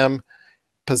 p.m.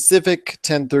 Pacific,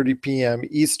 10:30 p.m.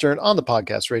 Eastern on the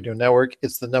Podcast Radio Network.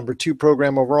 It's the #2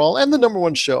 program overall and the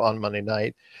 #1 show on Monday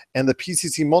night. And the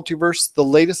PCC Multiverse, the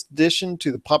latest addition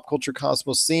to the Pop Culture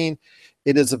Cosmos scene,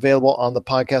 it is available on the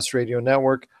Podcast Radio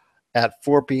Network at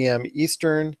 4 p.m.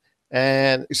 Eastern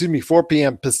and 4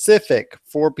 p.m. Pacific,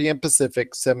 4 p.m.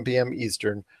 Pacific, 7 p.m.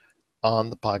 Eastern on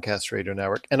the Podcast Radio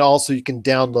Network. And also you can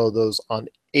download those on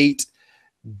 8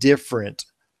 different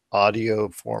audio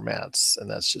formats. And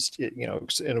that's just,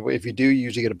 if you do, you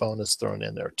usually get a bonus thrown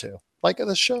in there too, like in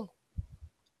the show.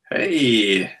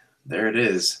 Hey, there it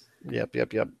is. Yep.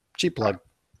 Cheap plug.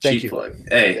 Thank you. Plug.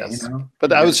 Hey, yes.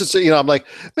 But I was just, I'm like,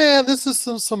 man, this is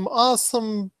some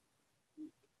awesome.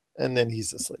 And then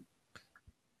he's asleep.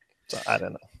 So I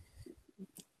don't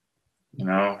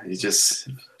know. He just.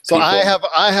 So I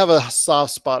have a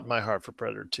soft spot in my heart for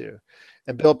Predator 2.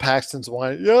 And Bill Paxton's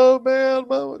whining, yo, man.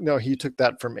 No, he took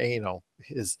that from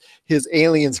his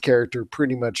Aliens character,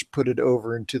 pretty much put it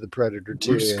over into the Predator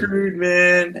 2. We're screwed,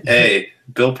 man. Hey,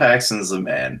 Bill Paxton's the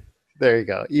man. There you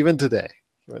go. Even today.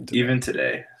 Even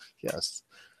today. Yes.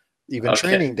 Even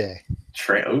Training Day.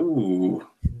 Ooh.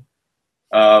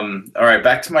 All right,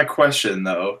 back to my question,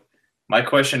 though. My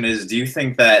question is, do you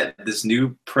think that this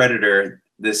new Predator,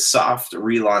 this soft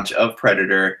relaunch of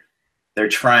Predator, they're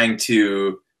trying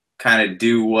to kind of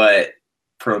do what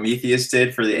Prometheus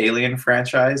did for the Alien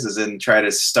franchise, as in try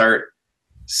to start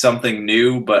something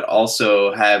new, but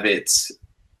also have it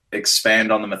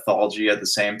expand on the mythology at the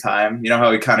same time? You know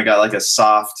how we kind of got like a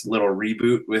soft little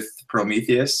reboot with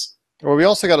Prometheus? Well, we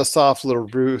also got a soft little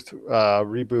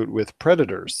reboot with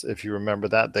Predators, if you remember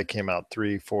that. That came out 4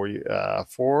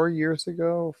 years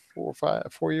ago,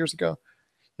 4 years ago.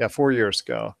 Yeah, 4 years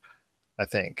ago, I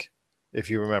think,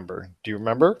 if you remember. Do you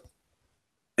remember?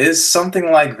 Is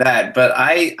something like that. But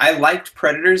I liked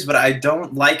Predators, but I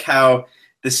don't like how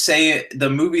the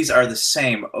movies are the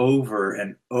same over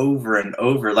and over and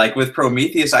over. Like with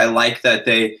Prometheus, I like that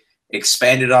they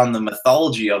expanded on the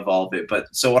mythology of all of it.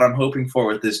 But so what I'm hoping for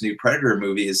with this new Predator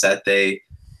movie is that they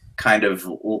kind of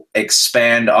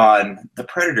expand on the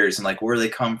predators and like where they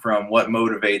come from, what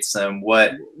motivates them,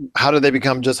 how do they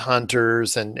become just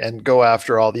hunters and go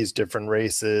after all these different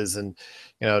races and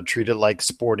treat it like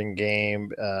sporting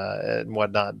game and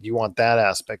whatnot. You want that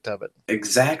aspect of it.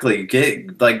 Exactly.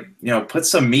 Get put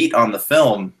some meat on the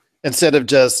film. Instead of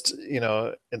just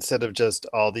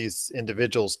all these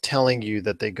individuals telling you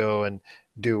that they go and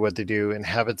do what they do and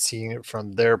have it seen it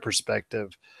from their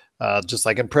perspective. Just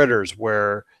like in Predators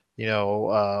where,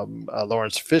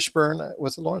 Lawrence Fishburne,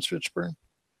 was it Lawrence Fishburne?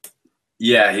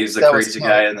 Yeah, he's the crazy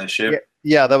guy in the ship.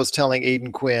 Yeah, that was telling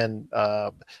Aidan Quinn,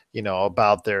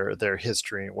 about their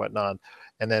history and whatnot.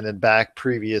 And then in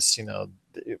previous,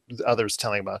 others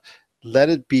telling about, let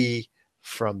it be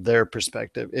from their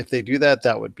perspective. If they do that,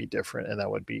 that would be different, and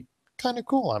that would be kind of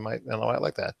cool. I might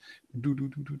like that.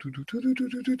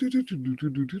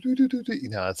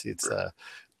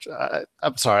 It's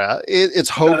I'm sorry. It's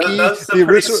hokey.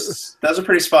 That's a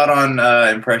pretty spot on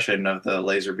impression of the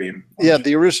laser beam. Yeah,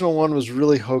 the original one was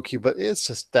really hokey, but it was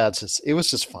just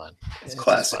fun. It's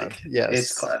classic. Just fun. Yes,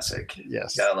 it's classic.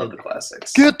 Yes, gotta love the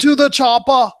classics. Get to the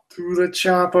chopper. To the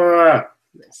chopper.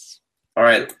 Yes. All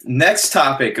right, next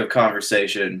topic of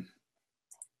conversation.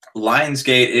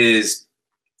 Lionsgate is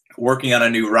working on a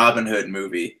new Robin Hood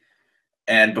movie,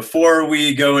 and before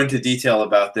we go into detail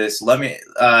about this, let me.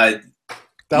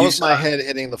 That was my head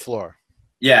hitting the floor.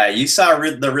 Yeah, you saw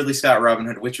the Ridley Scott Robin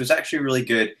Hood, which was actually really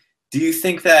good. Do you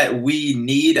think that we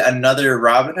need another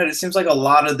Robin Hood? It seems like a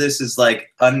lot of this is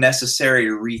like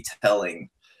unnecessary retelling.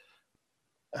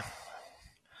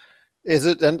 Is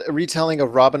it a retelling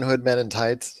of Robin Hood Men in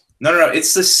Tights? No.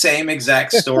 It's the same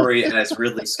exact story as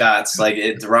Ridley Scott's. Like,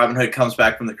 Robin Hood comes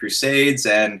back from the Crusades,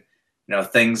 and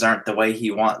things aren't the way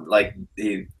he wants. Like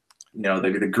the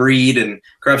greed and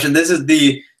corruption. This is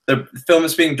the film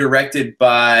is being directed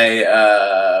by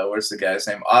what's the guy's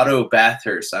name? Otto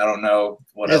Bathurst. I don't know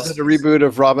what else. Is it a reboot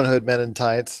of Robin Hood Men in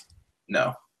Tights?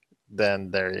 No.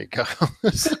 Then there you go.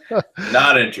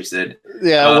 Not interested.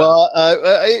 Yeah, well,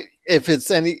 if it's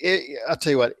I'll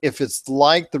tell you what. If it's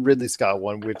like the Ridley Scott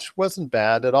one, which wasn't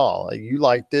bad at all, you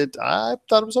liked it. I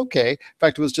thought it was okay. In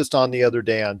fact, it was just on the other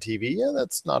day on TV. Yeah,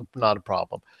 that's not a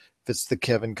problem. If it's the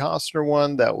Kevin Costner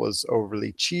one that was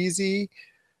overly cheesy,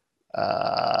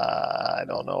 I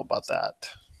don't know about that.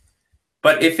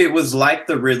 But if it is like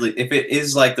the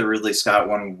Ridley Scott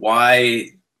one, why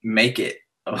make it?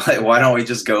 Why don't we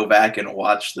just go back and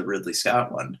watch the Ridley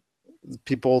Scott one?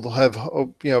 People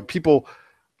people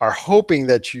are hoping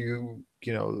that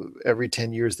every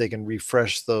 10 years they can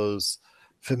refresh those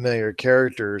familiar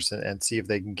characters and see if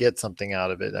they can get something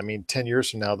out of it. I mean, 10 years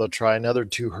from now, they'll try another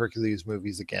 2 Hercules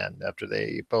movies again after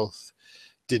they both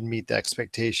didn't meet the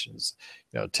expectations.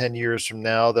 10 years from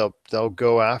now, they'll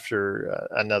go after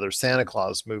another Santa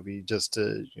Claus movie just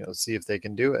to see if they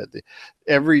can do it.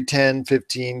 Every 10,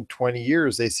 15, 20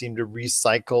 years, they seem to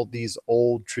recycle these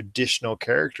old traditional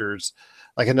characters,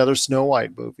 like another Snow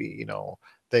White movie.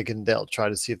 They'll try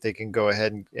to see if they can go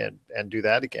ahead and do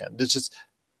that again. It's just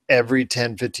every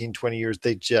 10, 15, 20 years,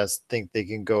 they just think they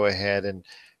can go ahead and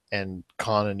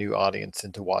con a new audience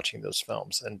into watching those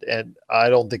films. And I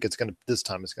don't think this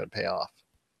time it's going to pay off.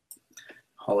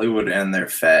 Hollywood and their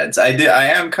fads. I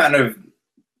am kind of,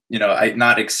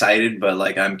 not excited, but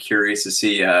like I'm curious to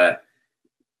see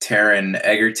Taron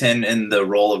Egerton in the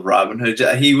role of Robin Hood.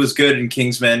 He was good in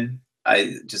Kingsman.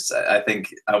 I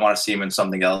think I want to see him in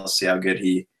something else, see how good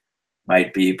he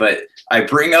might be. But I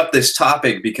bring up this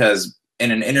topic because in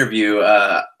an interview,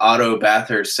 Otto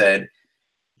Bathurst said,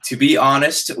 "To be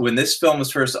honest, when this film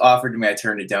was first offered to me, I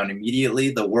turned it down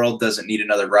immediately. The world doesn't need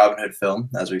another Robin Hood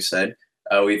film, as we've said.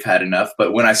 We've had enough.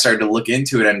 But when I started to look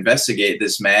into it and investigate,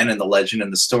 this man and the legend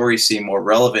and the story seem more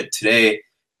relevant today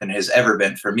than it has ever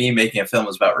been. For me, making a film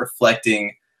is about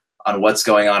reflecting on what's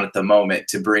going on at the moment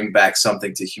to bring back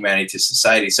something to humanity, to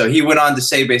society." So he went on to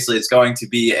say basically it's going to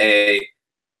be a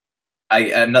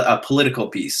political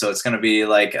piece. So it's going to be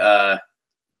like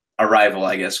Arrival,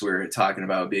 I guess we're talking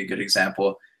about, would be a good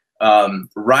example.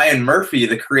 Ryan Murphy,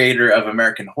 the creator of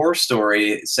American Horror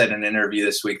Story, said in an interview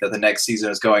this week that the next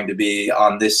season is going to be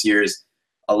on this year's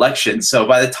election. So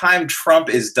by the time Trump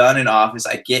is done in office,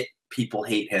 I get people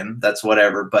hate him. That's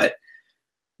whatever. But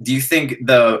do you think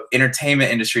the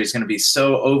entertainment industry is going to be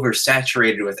so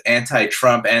oversaturated with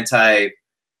anti-Trump,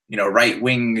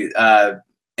 right-wing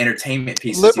entertainment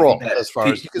pieces? Liberal, as far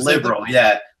as you can say. Liberal,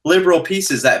 yeah. Liberal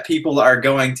pieces that people are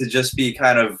going to just be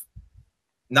kind of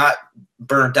not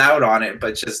burnt out on it,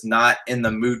 but just not in the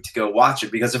mood to go watch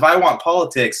it. Because if I want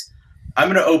politics, I'm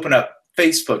going to open up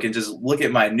Facebook and just look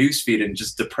at my newsfeed and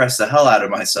just depress the hell out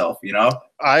of myself,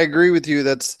 I agree with you.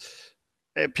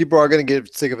 People are going to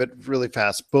get sick of it really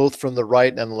fast, both from the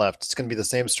right and the left. It's going to be the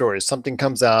same story. Something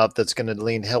comes out that's going to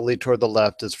lean heavily toward the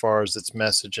left as far as its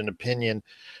message and opinion.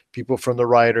 People from the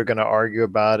right are going to argue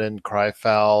about it and cry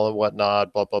foul and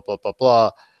whatnot, blah, blah, blah, blah,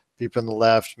 blah. People on the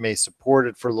left may support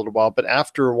it for a little while, but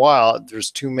after a while,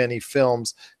 there's too many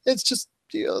films. It's just,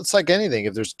 it's like anything.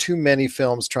 If there's too many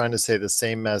films trying to say the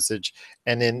same message,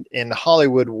 and in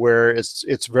Hollywood where it's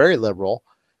very liberal,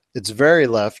 it's very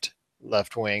left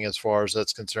wing as far as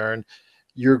that's concerned,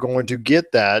 you're going to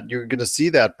get that. You're going to see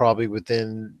that probably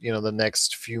within the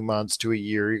next few months to a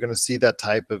year. You're going to see that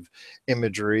type of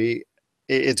imagery.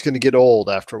 It's going to get old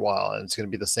after a while, and it's going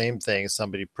to be the same thing.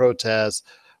 Somebody protests,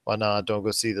 why not? Don't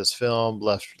go see this film.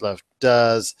 Left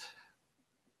does.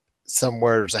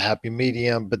 Somewhere there's a happy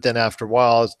medium, but then after a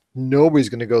while, nobody's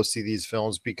going to go see these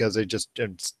films because they just,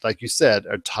 like you said,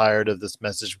 are tired of this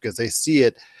message because they see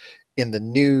it in the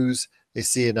news. They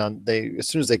see it as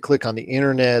soon as they click on the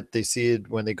internet, they see it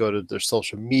when they go to their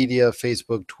social media,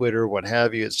 Facebook, Twitter, what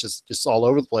have you. It's just all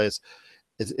over the place.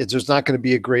 There's not going to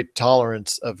be a great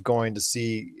tolerance of going to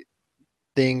see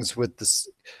things with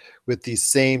these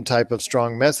same type of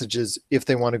strong messages if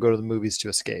they want to go to the movies to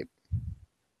escape.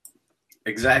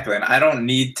 Exactly. And I don't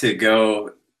need to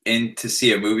go in to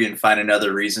see a movie and find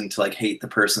another reason to like hate the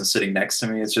person sitting next to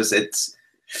me. It's just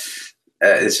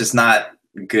not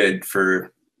good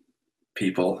for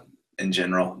people in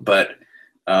general. But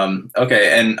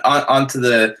okay, and on to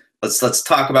the let's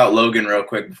talk about Logan real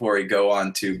quick before we go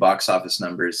on to box office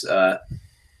numbers.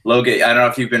 Logan, I don't know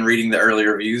if you've been reading the early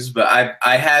reviews, but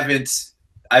I haven't.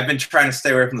 I've been trying to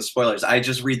stay away from the spoilers. I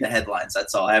just read the headlines.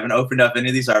 That's all. I haven't opened up any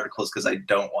of these articles because I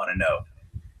don't want to know.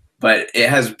 But it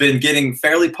has been getting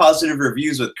fairly positive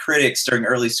reviews with critics during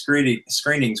early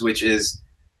screenings, which is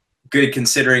good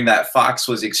considering that Fox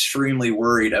was extremely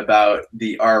worried about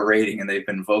the R rating, and they've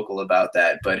been vocal about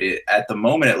that. But at the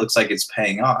moment, it looks like it's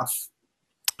paying off.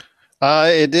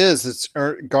 It is. It's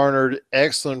garnered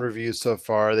excellent reviews so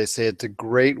far. They say it's a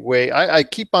great way. I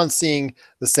keep on seeing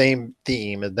the same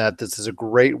theme, and that this is a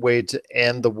great way to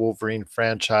end the Wolverine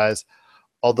franchise.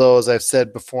 Although, as I've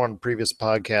said before on previous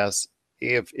podcasts,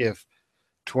 if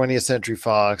 20th Century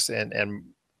Fox and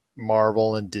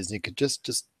Marvel and Disney could just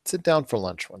sit down for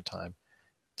lunch one time,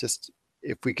 just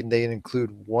if we can, they include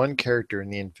one character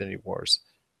in the Infinity Wars.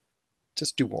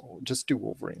 Just do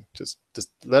Wolverine. Just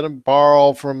let him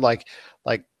borrow from like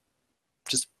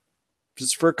just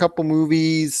for a couple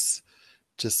movies,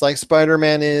 just like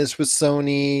Spider-Man is with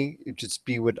Sony. It'd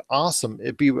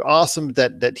be awesome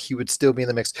that he would still be in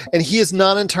the mix. And he has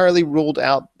not entirely ruled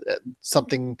out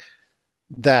something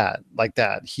like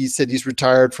that. He said he's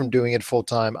retired from doing it full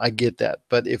time. I get that.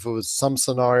 But if it was some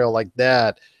scenario like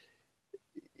that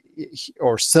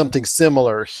or something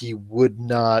similar, he would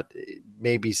not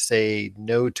maybe say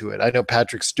no to it. I know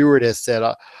Patrick Stewart has said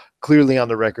clearly on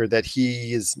the record that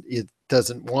it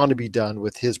doesn't want to be done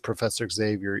with his Professor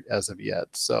Xavier as of yet.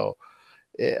 So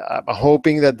I'm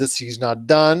hoping that he's not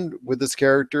done with this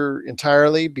character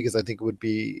entirely, because I think it would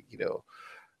be,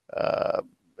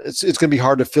 it's going to be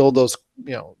hard to fill those,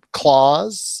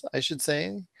 claws, I should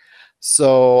say.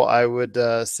 So I would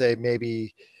say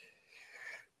maybe,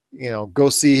 go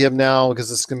see him now, because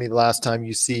this is going to be the last time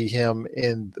you see him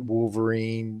in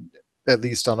Wolverine, at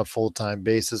least on a full-time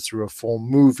basis through a full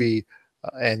movie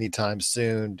anytime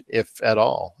soon, if at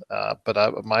all.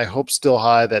 But my hope's still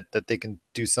high that they can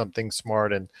do something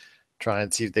smart and try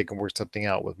and see if they can work something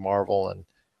out with Marvel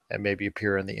and maybe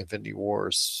appear in the Infinity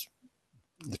Wars,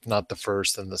 if not the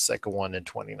first, then the second one in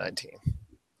 2019.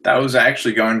 That was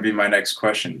actually going to be my next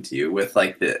question to you. With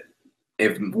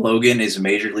if Logan is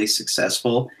majorly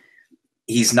successful,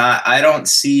 I don't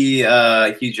see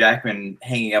Hugh Jackman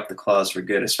hanging up the claws for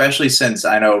good, especially since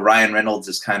I know Ryan Reynolds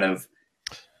is kind of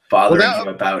bothering him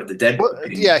about the Deadpool.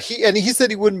 Yeah, he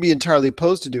said he wouldn't be entirely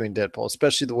opposed to doing Deadpool,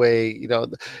 especially the way,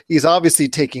 he's obviously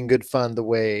taking good fun the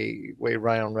way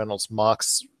Ryan Reynolds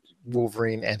mocks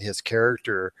Wolverine and his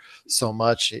character so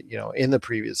much, in the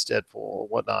previous Deadpool or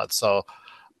whatnot. So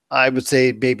I would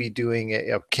say maybe doing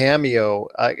a cameo,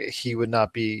 he would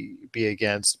not be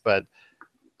against, but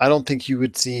I don't think you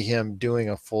would see him doing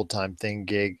a full-time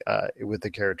gig with the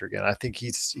character again. I think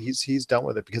he's done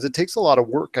with it, because it takes a lot of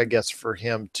work, I guess, for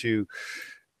him to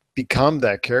become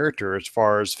that character as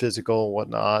far as physical and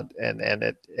whatnot. And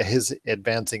at his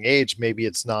advancing age, maybe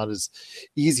it's not as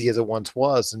easy as it once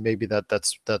was. And maybe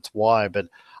that's why, but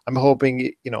I'm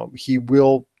hoping, he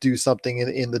will do something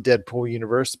in the Deadpool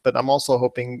universe, but I'm also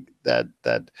hoping that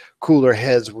cooler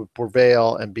heads would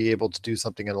prevail and be able to do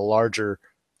something in a larger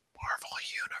Marvel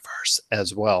universe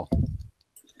as well.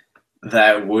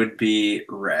 That would be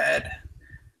rad.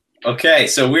 Okay,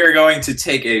 so we are going to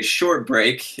take a short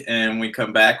break, and when we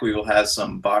come back, we will have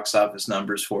some box office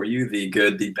numbers for you: the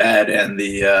good, the bad, and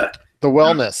the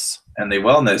wellness. And the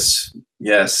wellness.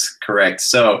 Yes, correct.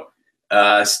 So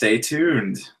stay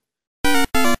tuned.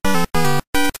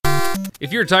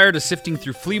 If you're tired of sifting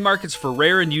through flea markets for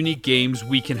rare and unique games,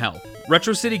 we can help.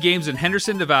 Retro City Games in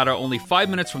Henderson, Nevada, only 5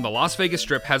 minutes from the Las Vegas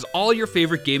Strip, has all your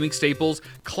favorite gaming staples,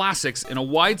 classics, and a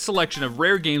wide selection of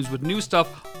rare games with new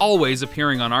stuff always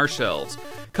appearing on our shelves.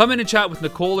 Come in and chat with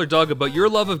Nicole or Doug about your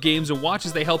love of games and watch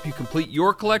as they help you complete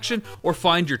your collection or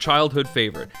find your childhood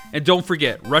favorite. And don't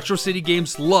forget, Retro City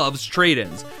Games loves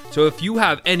trade-ins. So if you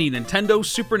have any Nintendo,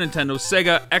 Super Nintendo,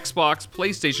 Sega, Xbox,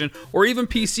 PlayStation, or even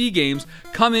PC games,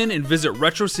 come in and visit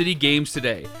Retro City Games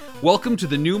today. Welcome to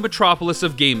the new metropolis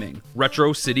of gaming,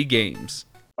 Retro City Games.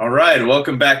 All right,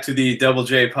 welcome back to the Double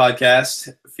J podcast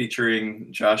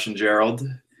featuring Josh and Gerald.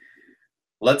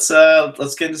 let's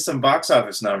get into some box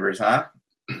office numbers, huh?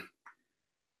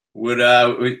 Would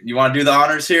you want to do the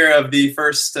honors here of the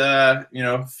first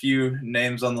few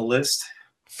names on the list?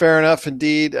 Fair enough,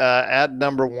 indeed. At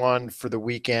number one for the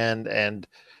weekend, and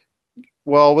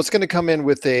well, what's going to come in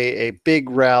with a big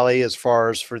rally as far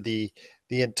as for the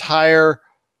entire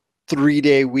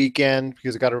 3-day weekend,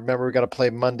 because I got to remember we got to play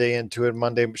Monday into it.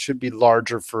 Monday should be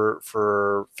larger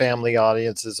for family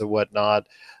audiences and whatnot.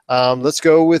 Let's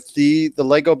go with the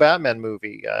Lego Batman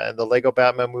movie. And the Lego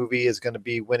Batman movie is going to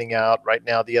be winning out right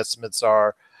now. The estimates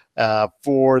are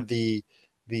for the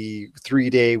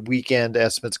 3-day weekend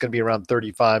estimates going to be around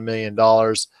 $35 million.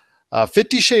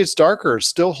 50 Shades Darker is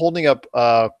still holding up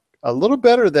a little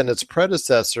better than its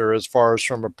predecessor as far as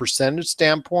from a percentage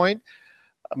standpoint.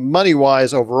 Money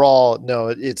wise overall, no,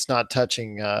 it's not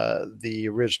touching the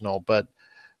original, but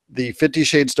the 50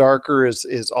 Shades Darker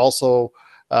is also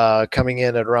coming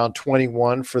in at around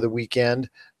 21 for the weekend.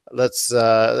 Let's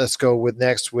go with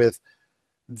next with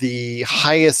the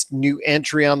highest new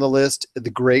entry on the list, The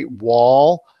Great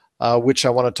Wall, which I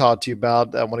want to talk to you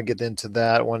about. I want to get into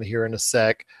that one here in a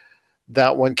sec.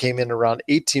 That one came in around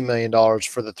 $18 million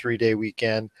for the 3-day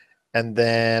weekend. And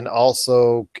then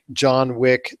also John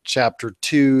Wick Chapter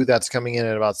 2, that's coming in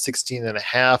at about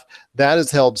 16.5. That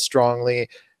is held strongly.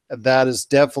 That is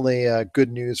definitely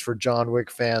good news for John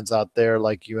Wick fans out there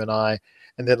like you and I.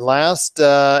 And then last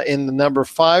in the number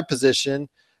 5 position,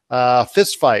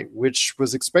 Fist Fight, which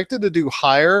was expected to do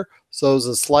higher. So it was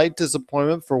a slight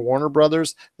disappointment for Warner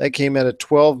Brothers. That came in at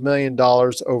 $12 million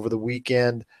over the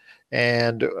weekend.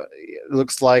 And it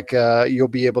looks like you'll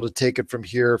be able to take it from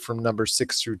here from number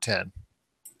 6 through 10.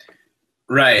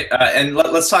 Right. And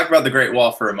let's talk about The Great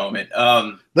Wall for a moment.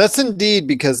 That's indeed,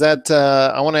 because that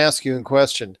I want to ask you in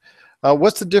question.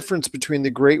 What's the difference between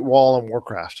The Great Wall and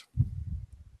Warcraft?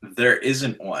 There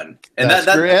isn't one. And that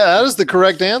is the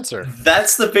correct answer.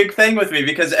 That's the big thing with me,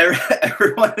 because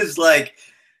everyone is like,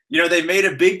 they made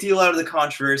a big deal out of the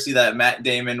controversy that Matt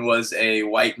Damon was a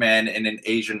white man in an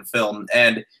Asian film.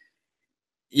 And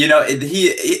he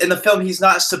in the film, he's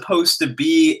not supposed to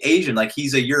be Asian. Like,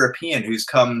 he's a European who's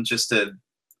come just to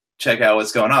check out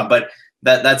what's going on. But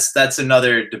that's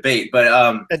another debate.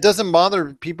 But it doesn't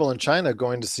bother people in China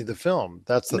going to see the film.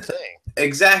 That's the thing.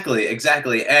 Exactly.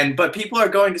 But people are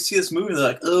going to see this movie. They're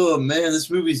like, oh man, this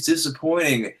movie's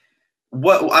disappointing.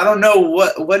 I don't know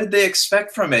what did they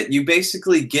expect from it? You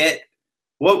basically get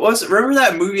remember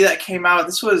that movie that came out?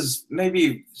 This was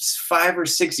maybe 5 or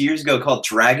 6 years ago, called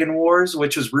Dragon Wars,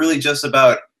 which was really just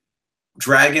about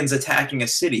dragons attacking a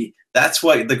city. That's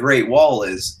what The Great Wall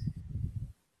is.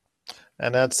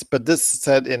 But this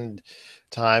set in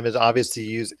time is obviously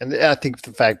used, and I think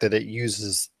the fact that it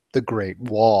uses the Great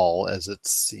Wall as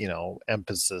its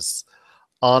emphasis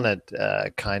on it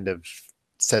kind of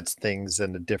sets things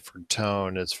in a different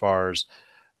tone as far as,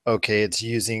 okay, it's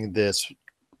using this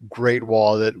Great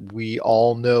Wall that we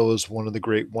all know is one of the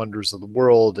great wonders of the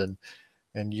world, and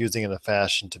using it in a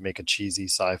fashion to make a cheesy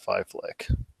sci-fi flick,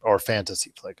 or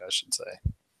fantasy flick, I should say.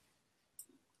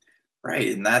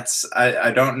 Right, and that's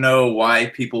I don't know why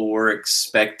people were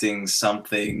expecting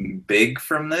something big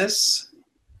from this.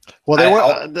 Well, they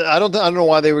were. I don't know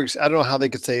why they were. I don't know how they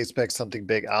could say expect something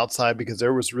big outside, because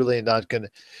there was really not going to.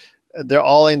 There,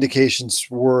 all indications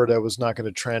were that it was not going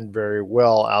to trend very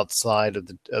well outside of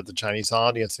the Chinese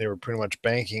audience. They were pretty much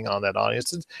banking on that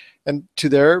audience, and to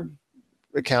their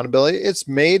accountability, it's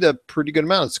made a pretty good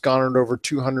amount. It's garnered over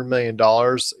 $200 million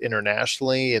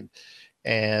internationally,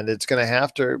 and it's going to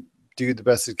have to do the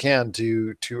best it can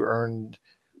to earn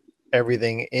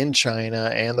everything in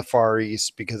China and the Far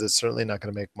East, because it's certainly not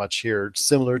going to make much here,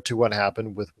 similar to what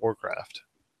happened with Warcraft.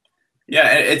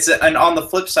 Yeah, and on the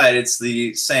flip side, it's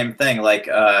the same thing. Like,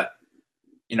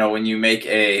 when you make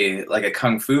a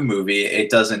kung fu movie, it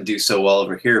doesn't do so well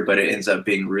over here, but it ends up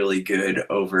being really good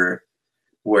over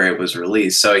where it was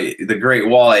released. So The Great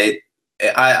Wall,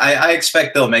 I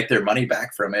expect they'll make their money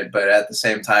back from it, but at the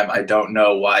same time, I don't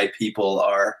know why people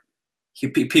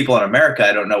in America,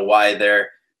 I don't know why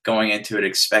they're going into it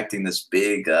expecting this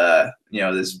big,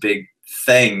 this big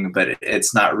thing, but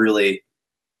it's not really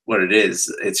what it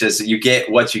is. It's just you get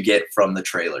what you get from the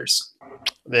trailers.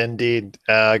 Indeed.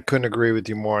 I couldn't agree with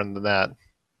you more than that.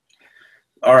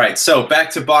 All right, so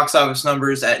back to box office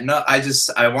numbers. I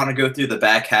want to go through the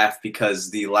back half,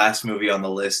 because the last movie on the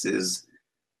list is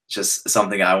just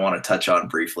something I want to touch on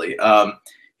briefly.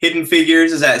 Hidden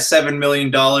Figures is at $7 million,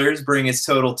 bringing its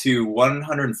total to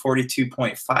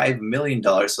 $142.5 million.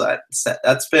 So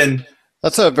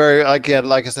that's a very, again,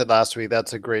 like I said last week,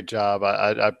 that's a great job.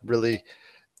 I really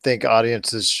think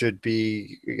audiences should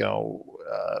be,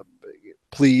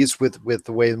 pleased with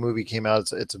the way the movie came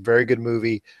out. It's a very good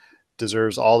movie,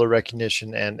 deserves all the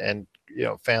recognition and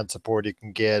fan support it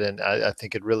can get, and I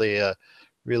think it really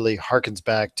harkens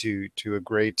back to a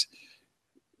great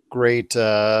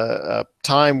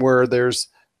time where there's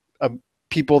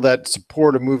people that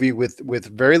support a movie with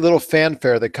very little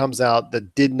fanfare that comes out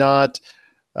that did not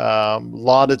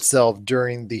laud itself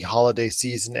during the holiday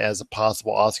season as a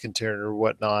possible Oscar contender or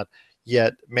whatnot,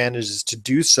 yet manages to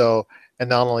do so. And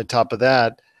not only top of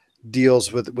that,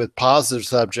 deals with positive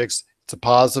subjects. It's a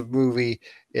positive movie.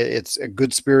 It's a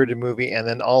good spirited movie. And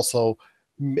then also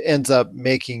ends up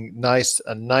making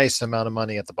a nice amount of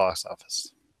money at the box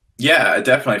office. Yeah,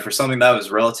 definitely. For something that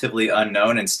was relatively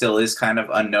unknown and still is kind of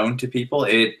unknown to people,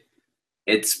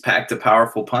 it's packed a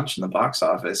powerful punch in the box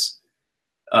office.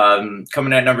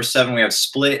 Coming at number 7, we have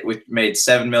Split, which made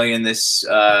 $7 million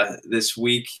this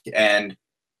week, and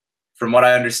from what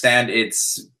I understand,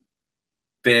 it's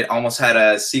been almost had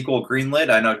a sequel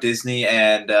greenlit. I know Disney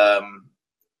and I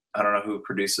don't know who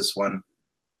produced this one,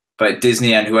 but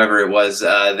Disney and whoever it was,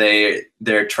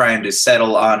 they're trying to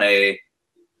settle on a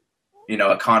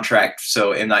contract.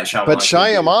 So M. Night Shyamalan. But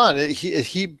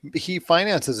Shyamalan, he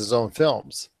finances his own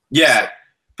films. Yeah.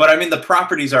 But I mean, the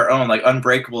properties are owned, like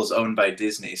Unbreakable is owned by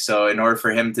Disney. So in order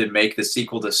for him to make the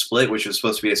sequel to Split, which was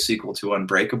supposed to be a sequel to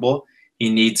Unbreakable, they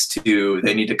need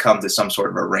to come to some sort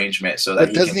of arrangement so that.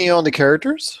 But doesn't he own the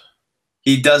characters?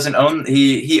 He doesn't own.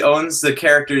 He owns the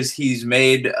characters he's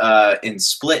made in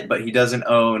Split, but he doesn't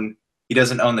own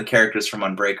the characters from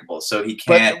Unbreakable. So he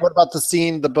can't. But what about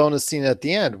the bonus scene at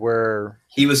the end where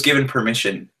he was given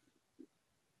permission?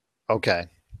 Okay.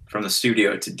 From the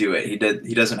studio to do it.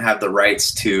 He doesn't have the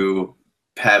rights to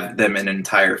have them in an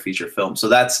entire feature film. So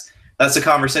that's a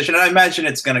conversation. And I imagine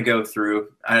it's going to go through.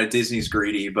 I know Disney's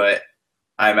greedy, but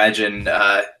I imagine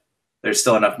there's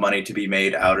still enough money to be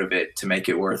made out of it to make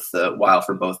it worth the while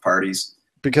for both parties.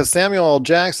 Because Samuel L.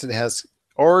 Jackson has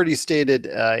already stated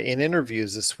in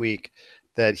interviews this week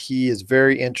that he is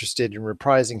very interested in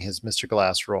reprising his Mr.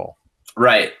 Glass role.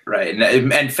 Right.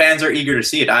 And fans are eager to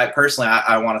see it. I personally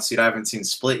want to see it. I haven't seen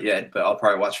Split yet, but I'll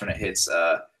probably watch when it hits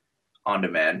on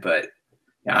demand. But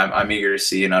yeah, I'm eager to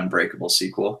see an Unbreakable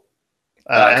sequel.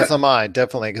 As am I,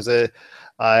 definitely, because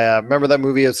I remember that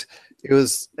movie. It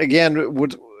was again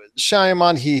with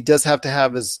Shyamalan. He does have to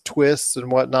have his twists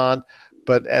and whatnot,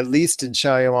 but at least in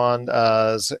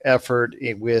Shyamalan's effort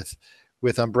with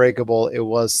Unbreakable, it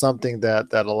was something that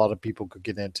a lot of people could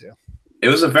get into. It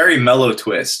was a very mellow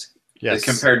twist. Yes.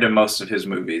 Compared to most of his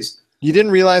movies. You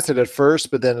didn't realize it at first,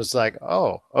 but then it's like,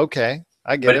 oh, okay,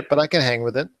 I get it, but I can hang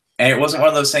with it. And it wasn't one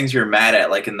of those things you're mad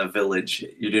at, like in The Village.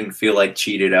 You didn't feel like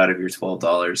cheated out of your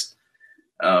 $12.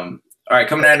 All right,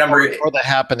 coming at number 8. Or The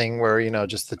Happening, where,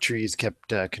 just the trees kept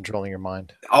controlling your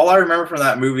mind. All I remember from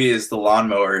that movie is the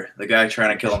lawnmower, the guy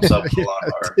trying to kill himself with the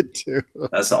lawnmower. I did too.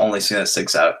 That's the only scene that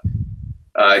sticks out.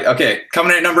 Okay,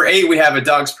 coming at number 8, we have A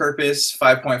Dog's Purpose,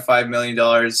 $5.5 million,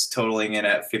 totaling in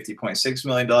at $50.6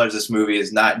 million. This movie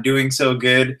is not doing so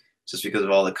good just because of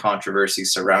all the controversy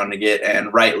surrounding it,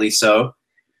 and rightly so.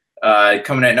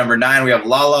 Coming at number 9, we have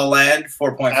La La Land,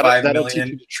 $4.5 million. Teach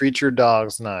you to treat your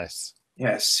dogs nice.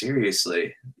 Yeah,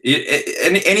 seriously.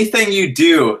 Anything you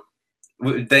do,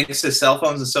 thanks to cell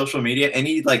phones and social media,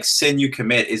 any sin you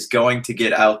commit is going to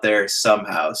get out there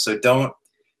somehow. So don't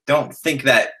think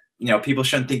that. People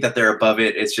shouldn't think that they're above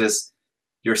it. It's just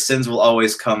your sins will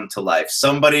always come to life.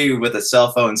 Somebody with a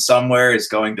cell phone somewhere is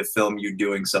going to film you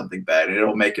doing something bad, and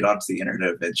it'll make it onto the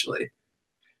internet eventually.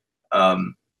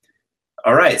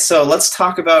 All right, so let's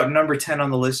talk about number 10 on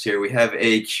the list here. We have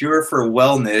A Cure for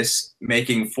Wellness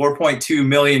making $4.2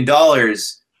 million.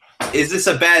 Is this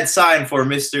a bad sign for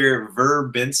Mr.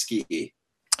 Verbinski?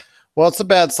 Well, it's a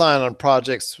bad sign on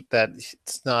projects that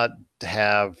it's not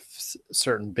have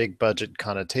certain big budget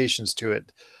connotations to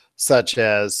it, such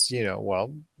as,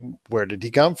 where did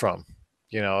he come from?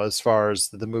 As far as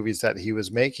the movies that he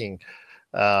was making,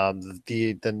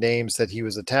 the names that he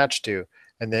was attached to.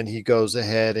 And then he goes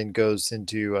ahead and goes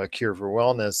into a Cure for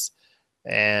Wellness,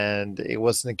 and it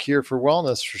wasn't a cure for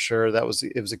wellness for sure.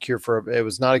 It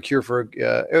was not a cure for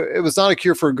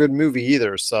a good movie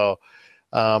either. So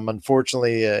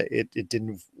unfortunately, it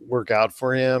didn't work out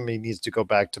for him. He needs to go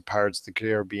back to Pirates of the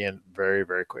Caribbean very,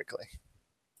 very quickly.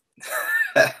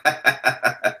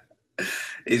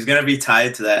 He's going to be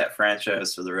tied to that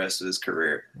franchise for the rest of his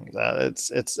career.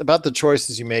 It's about the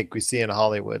choices you make. We see in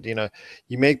Hollywood,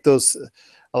 you make those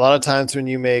a lot of times when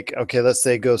you make, okay, let's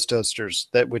say Ghost Toasters,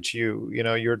 that which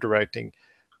you're directing,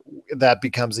 that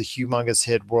becomes a humongous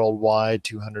hit worldwide,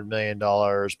 $200 million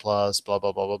plus, blah,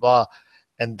 blah, blah, blah, blah.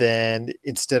 And then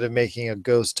instead of making a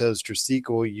Ghost Toaster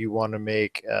sequel, you want to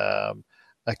make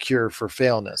a cure for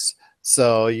failness.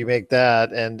 So you make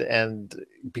that, and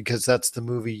because that's the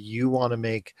movie you want to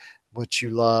make, what you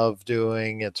love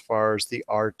doing as far as the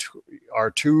art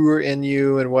in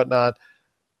you and whatnot,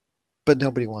 but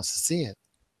nobody wants to see it.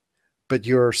 But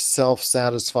you're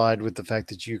self-satisfied with the fact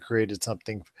that you created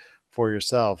something for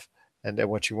yourself and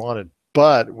what you wanted.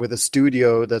 But with a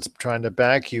studio that's trying to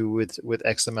back you with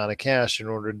X amount of cash in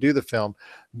order to do the film,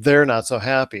 they're not so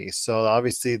happy. So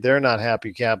obviously they're not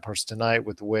happy campers tonight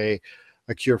with the way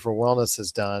A Cure for Wellness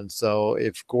is done. So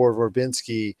if Gore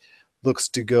Verbinski looks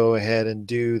to go ahead and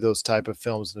do those type of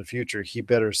films in the future, he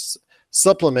better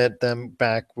supplement them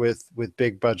back with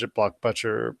big budget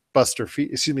blockbuster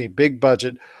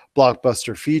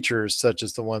features such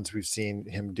as the ones we've seen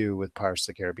him do with Pirates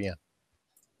of the Caribbean.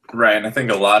 Right, and I think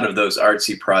a lot of those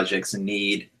artsy projects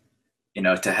need,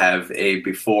 to have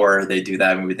before they do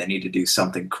that movie, they need to do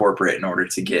something corporate in order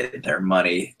to get their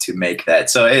money to make that.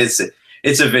 So it's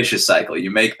a vicious cycle.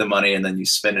 You make the money and then you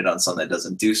spend it on something that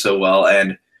doesn't do so well.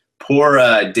 And poor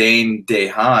Dane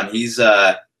DeHaan, he's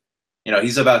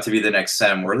about to be the next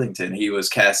Sam Worthington. He was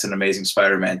cast in Amazing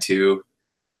Spider-Man 2.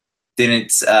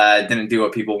 Didn't do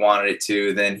what people wanted it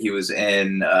to. Then he was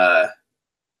in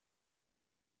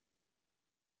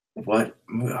what?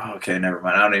 Okay, never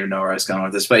mind. I don't even know where I was going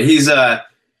with this. But he's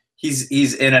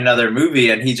in another movie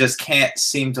and he just can't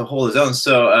seem to hold his own.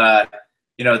 So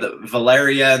the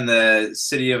Valeria and the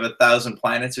City of 1,000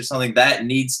 Planets or something, that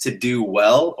needs to do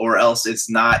well, or else it's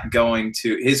not going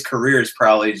to. His career is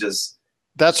probably just.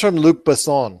 That's from Luc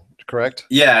Besson, correct?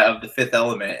 Yeah, of The Fifth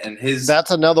Element, and his.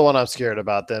 That's another one I'm scared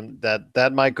about. Them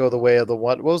that might go the way of the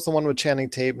one. What was the one with Channing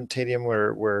Tatum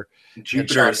where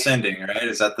Jupiter Ascending, right?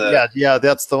 Is that the? Yeah,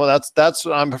 that's the one. That's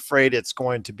what I'm afraid it's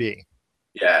going to be.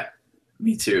 Yeah,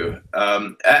 me too.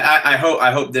 I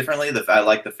hope differently. I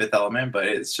like The Fifth Element, but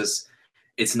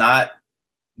it's not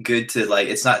good to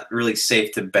it's not really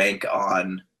safe to bank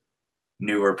on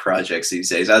newer projects these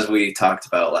days, as we talked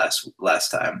about last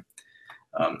time.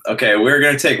 Okay, we're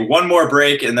going to take one more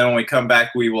break, and then when we come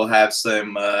back, we will have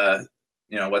some,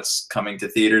 what's coming to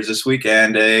theaters this week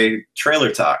and a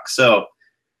trailer talk. So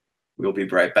we'll be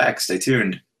right back. Stay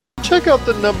tuned. Check out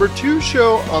the number 2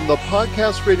 show on the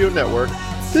Podcast Radio Network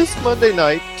this Monday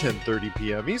night, 10:30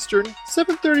 p.m. Eastern,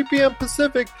 7:30 p.m.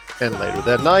 Pacific, and later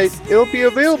that night, it'll be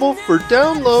available for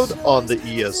download on the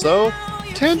ESO,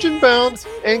 Tangent Bound,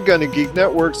 and Gunna Geek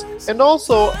networks, and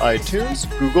also iTunes,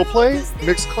 Google Play,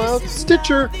 Mixcloud,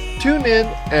 Stitcher, TuneIn,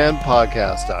 and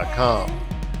Podcast.com.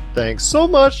 Thanks so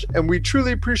much, and we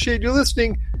truly appreciate you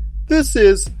listening. This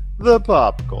is the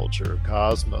Pop Culture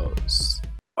Cosmos.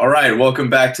 All right, welcome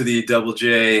back to the Double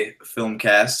J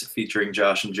Filmcast featuring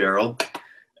Josh and Gerald.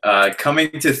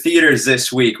 Coming to theaters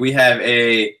this week, we have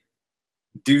a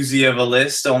doozy of a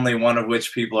list, only one of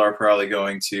which people are probably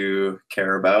going to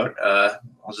care about.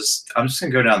 I'm just going to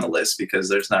go down the list because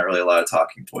there's not really a lot of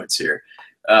talking points here.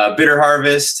 Bitter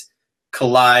Harvest,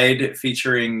 Collide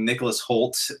featuring Nicholas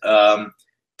Hoult,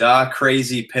 Da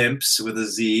Crazy Pimps with a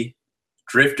Z,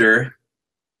 Drifter,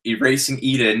 Erasing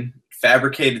Eden,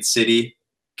 Fabricated City,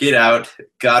 Get Out,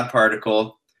 God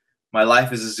Particle, My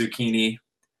Life is a Zucchini,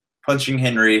 Punching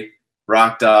Henry,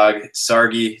 Rock Dog,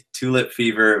 Sargi, Tulip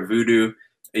Fever, Voodoo,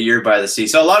 A Year by the Sea.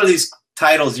 So a lot of these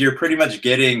titles, you're pretty much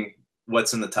getting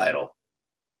what's in the title,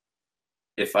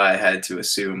 if I had to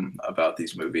assume about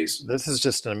these movies. This is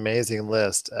just an amazing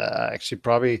list. Actually,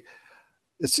 probably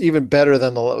it's even better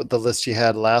than the list you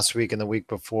had last week and the week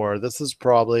before. This is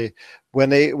probably when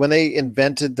they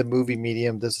invented the movie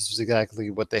medium. This is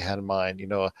exactly what they had in mind.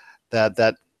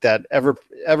 That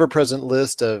ever present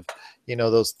list of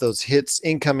those hits,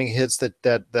 incoming hits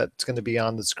that's going to be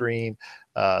on the screen,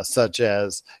 such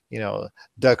as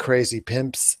Da Crazy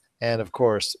Pimps, and of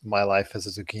course My Life as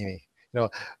a Zucchini.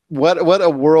 What a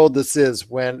world this is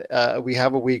when we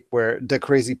have a week where Da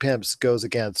Crazy Pimps goes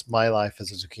against My Life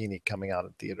as a Zucchini coming out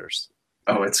in theaters.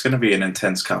 Oh, it's going to be an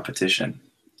intense competition.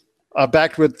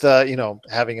 Backed with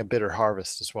having a Bitter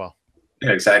Harvest as well.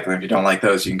 Yeah, exactly. If you don't like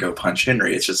those, you can go punch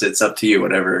Henry. It's up to you,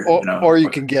 whatever. Or you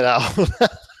can Get Out.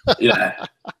 Yeah.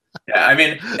 I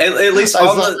mean, at least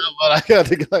on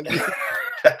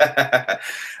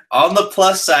the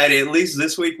plus side, at least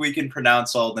this week we can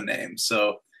pronounce all the names.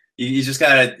 So you just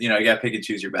gotta pick and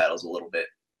choose your battles a little bit.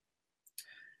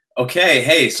 Okay,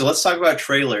 hey, so let's talk about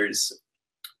trailers.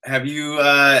 Have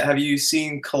you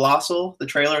seen Colossal, the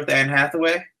trailer with Anne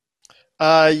Hathaway?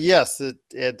 Yes,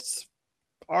 it's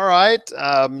all right,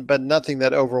 but nothing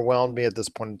that overwhelmed me at this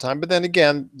point in time. But then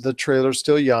again, the trailer's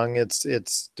still young.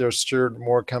 There's sure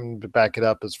more coming to back it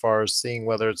up as far as seeing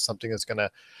whether it's something that's going to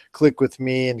click with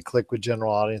me and click with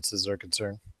general audiences are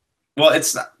concerned. Well,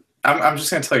 it's not. I'm just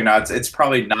gonna tell you now, it's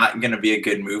probably not gonna be a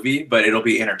good movie, but it'll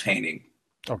be entertaining.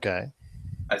 Okay.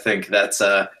 I think that's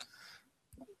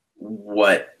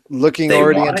what Looking they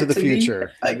already want into it the to be,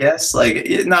 future. I guess. Like,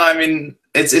 no, I mean,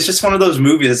 it's just one of those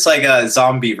movies. It's like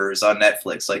Zombievers on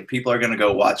Netflix. Like, people are gonna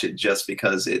go watch it just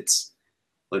because it's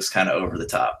looks kind of over the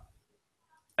top.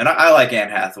 And I like Anne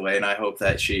Hathaway, and I hope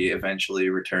that she eventually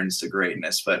returns to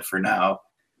greatness. But for now,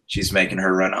 she's making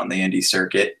her run on the indie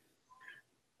circuit.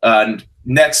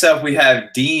 Next up, we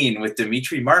have Dean with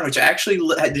Dimitri Martin, which actually,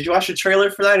 did you watch the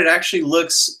trailer for that? It actually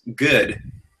looks good.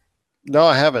 No,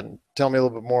 I haven't. Tell me a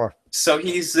little bit more. So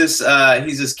he's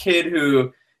this kid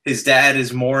who his dad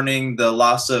is mourning the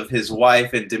loss of his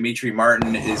wife, and Dimitri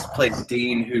Martin plays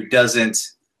Dean, who doesn't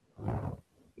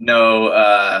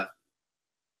know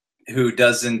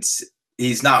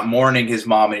he's not mourning his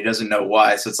mom, and he doesn't know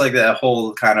why. So it's like that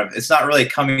whole kind of, it's not really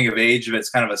coming of age, but it's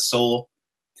kind of a soul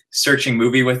searching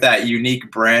movie with that unique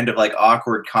brand of like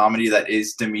awkward comedy that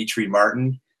is Dimitri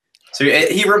Martin. So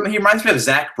he reminds me of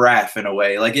Zach Braff in a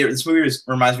way. Like this movie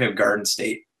reminds me of Garden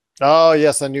State. Oh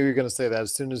yes, I knew you were going to say that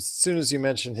as soon as you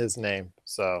mentioned his name.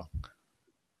 So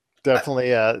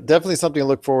definitely something to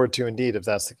look forward to indeed, if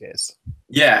that's the case.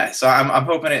 Yeah, so I'm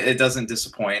hoping it doesn't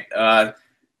disappoint.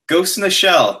 Ghost in the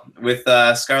Shell with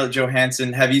Scarlett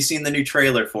Johansson. Have you seen the new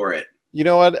trailer for it? You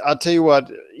know what? I'll tell you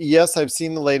what. Yes, I've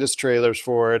seen the latest trailers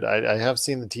for it. I have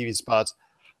seen the TV spots.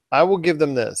 I will give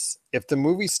them this. If the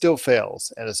movie still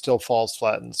fails and it still falls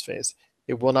flat in its face,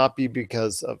 it will not be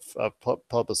because of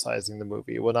publicizing the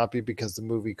movie. It will not be because the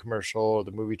movie commercial or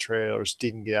the movie trailers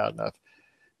didn't get out enough.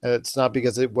 And it's not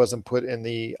because it wasn't put in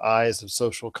the eyes of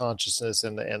social consciousness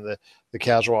and the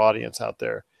casual audience out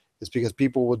there. It's because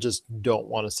people will just don't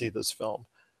want to see this film.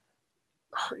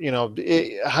 You know,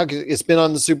 it's been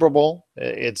on the Super Bowl.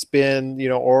 It's been,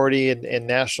 already in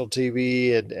national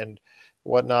TV and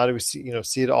whatnot. We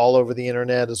see it all over the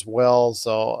internet as well.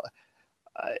 So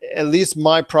at least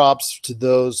my props to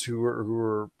those who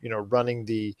are running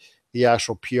the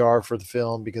actual PR for the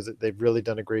film, because they've really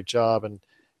done a great job. And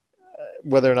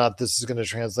whether or not this is going to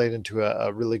translate into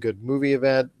a really good movie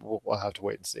event, we'll have to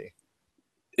wait and see.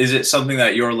 Is it something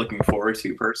that you're looking forward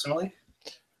to personally?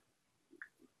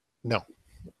 No,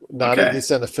 not at least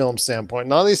in a film standpoint,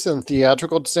 not at least in a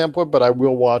theatrical standpoint, but I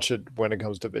will watch it when it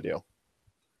comes to video.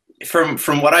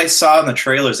 From what I saw in the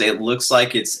trailers, it looks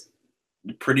like it's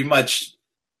pretty much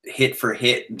hit for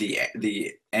hit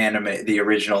the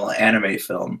original anime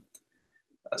film.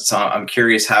 So I'm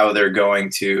curious how they're going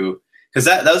to, because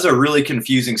that was a really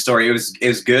confusing story. It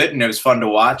was good and it was fun to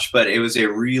watch, but it was a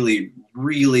really,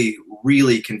 really,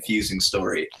 really confusing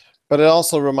story. But it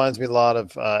also reminds me a lot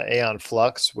of Aeon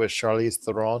Flux with Charlize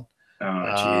Theron. Oh,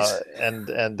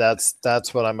 jeez. And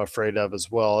that's what I'm afraid of as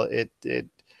well. It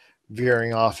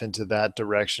veering off into that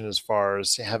direction as far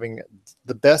as having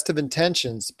the best of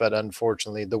intentions, but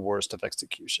unfortunately the worst of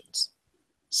executions.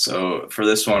 So for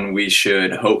this one, we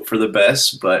should hope for the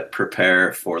best, but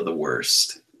prepare for the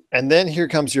worst. And then here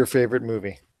comes your favorite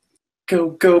movie.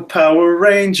 Go Power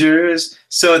Rangers.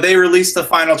 So they released the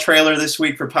final trailer this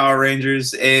week for Power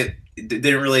Rangers. It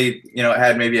didn't really, it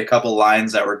had maybe a couple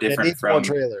lines that were different. It needs more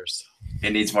trailers.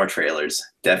 It needs more trailers.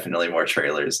 Definitely more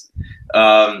trailers.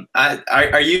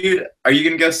 Are you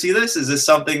going to go see this? Is this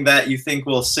something that you think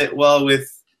will sit well with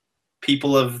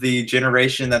people of the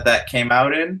generation that came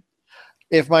out in?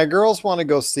 If my girls want to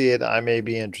go see it, I may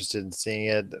be interested in seeing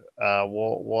it.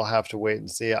 We'll have to wait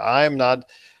and see. I'm not.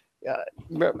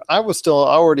 I was still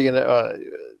already an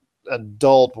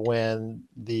adult when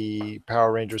the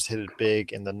Power Rangers hit it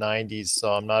big in the 90s,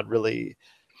 so I'm not really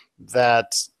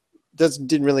that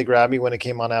didn't really grab me when it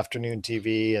came on afternoon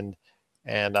TV,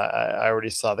 and I already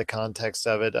saw the context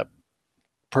of it.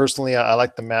 Personally, I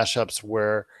like the mashups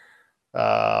where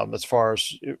as far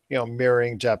as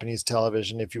mirroring Japanese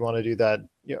television. If you want to do that,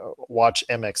 watch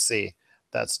MXC.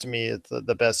 That's, to me,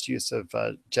 the best use of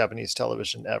Japanese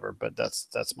television ever. But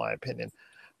that's my opinion.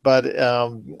 But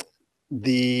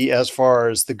as far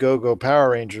as the Go-Go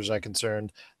Power Rangers are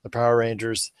concerned, the Power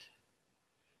Rangers,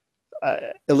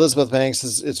 Elizabeth Banks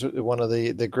is one of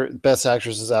the best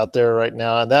actresses out there right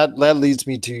now, and that leads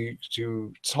me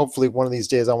to hopefully one of these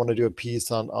days I want to do a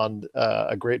piece on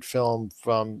a great film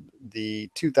from the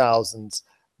 2000s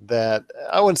that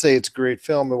I wouldn't say it's a great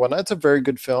film, but it's a very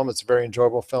good film. It's a very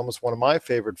enjoyable film. It's one of my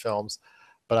favorite films,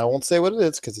 but I won't say what it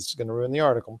is because it's going to ruin the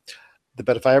article.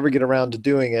 But if I ever get around to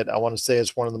doing it, I want to say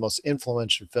it's one of the most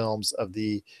influential films of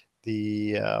the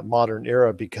modern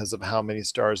era because of how many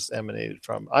stars it's emanated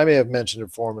from. I may have mentioned it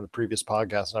before in a previous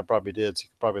podcast, and I probably did, so you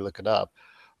can probably look it up.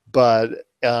 But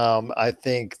I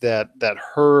think that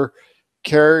her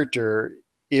character,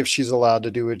 if she's allowed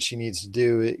to do what she needs to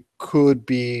do, it could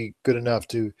be good enough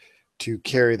to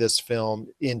carry this film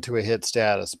into a hit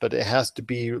status, but it has to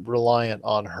be reliant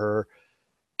on her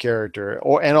character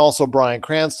and also Bryan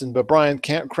Cranston. But Bryan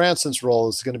Cranston's role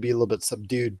is going to be a little bit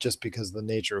subdued just because of the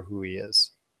nature of who he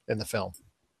is in the film.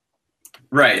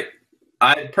 Right.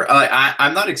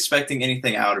 I'm not expecting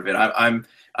anything out of it.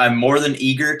 I'm more than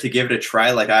eager to give it a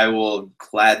try. Like, I will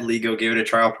gladly go give it a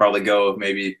try. I'll probably go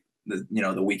maybe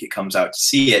the week it comes out to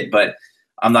see it, but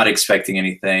I'm not expecting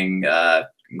anything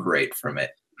great from it.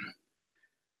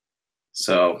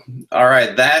 So, all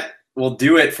right, that will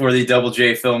do it for the Double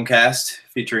J Filmcast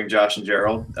featuring Josh and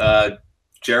Gerald.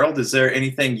 Gerald, is there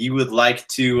anything you would like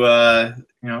to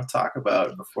talk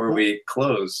about before we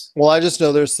close? Well, I just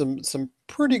know there's some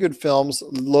pretty good films.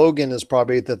 Logan is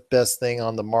probably the best thing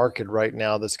on the market right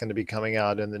now that's going to be coming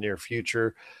out in the near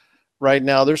future. Right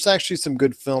now, there's actually some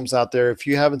good films out there. If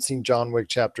you haven't seen John Wick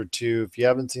Chapter 2, if you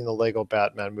haven't seen the Lego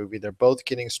Batman movie, they're both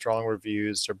getting strong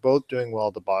reviews. They're both doing well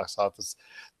at the box office.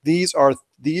 These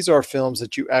are films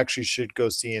that you actually should go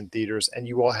see in theaters, and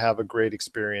you will have a great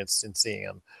experience in seeing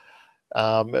them.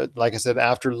 Like I said,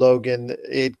 after Logan,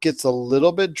 it gets a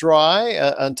little bit dry,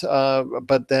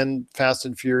 but then Fast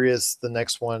and Furious, the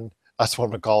next one, that's what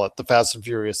I'm going to call it, the Fast and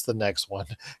Furious, the next one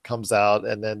comes out,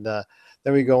 and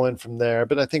then we go in from there.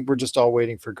 But I think we're just all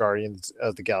waiting for Guardians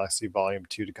of the Galaxy Volume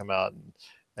 2 to come out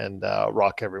and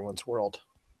rock everyone's world.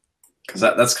 Because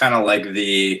that's kind of like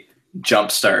the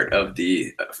jumpstart of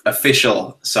the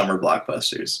official summer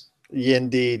blockbusters. Yeah,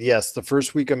 indeed. Yes. The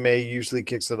first week of May usually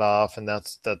kicks it off. And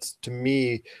that's to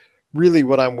me, really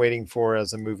what I'm waiting for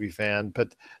as a movie fan.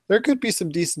 But there could be some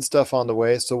decent stuff on the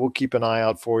way. So we'll keep an eye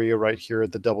out for you right here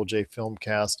at the Double J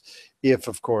Filmcast. If,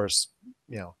 of course,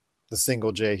 the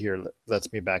single J here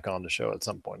lets me back on the show at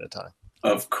some point in time.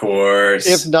 Of course.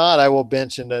 If not, I will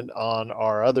mention it on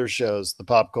our other shows, the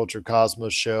Pop Culture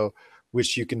Cosmos Show,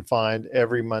 which you can find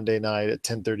every Monday night at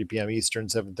 10:30 p.m. Eastern,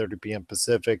 7:30 p.m.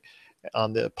 Pacific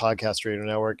on the Podcast Radio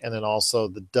Network. And then also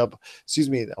the Double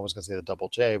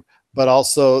J, but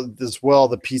also as well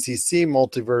the PCC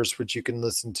Multiverse, which you can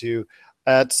listen to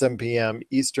at 7 p.m.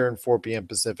 Eastern, 4 p.m.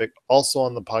 Pacific, also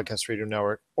on the Podcast Radio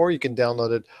Network, or you can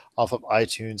download it off of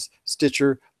iTunes,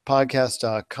 Stitcher,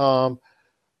 podcast.com,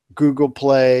 Google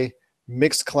Play,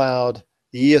 Mixcloud,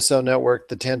 the ESO Network,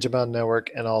 the Tangibound Network,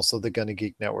 and also the Gunny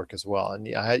Geek Network as well.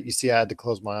 And I had to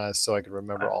close my eyes so I could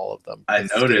remember all of them. I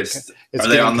noticed. Are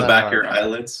they on the back of your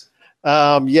eyelids?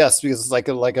 Yes, because it's like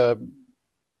a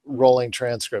rolling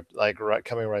transcript,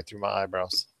 coming right through my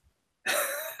eyebrows.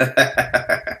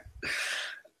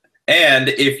 And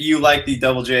if you like the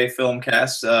Double J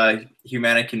Filmcast,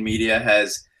 Humanican Media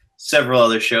has several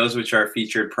other shows which are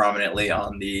featured prominently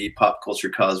on the Pop Culture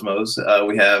Cosmos.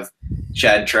 We have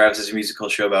Chad and Travis's musical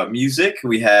show about music.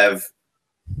 We have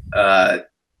the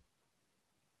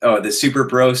Super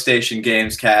Bro Station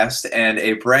Games Cast, and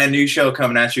a brand new show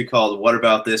coming at you called What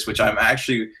About This, which I'm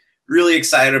actually really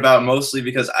excited about, mostly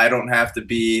because I don't have to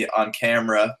be on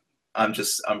camera. I'm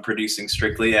producing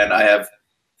strictly, and I have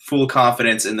full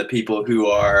confidence in the people who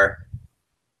are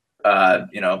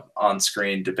on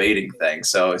screen debating things.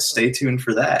 So stay tuned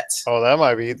for that. Oh,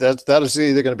 that is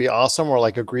either going to be awesome or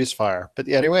like a grease fire. But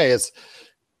anyway, it's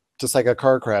just like a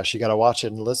car crash. You got to watch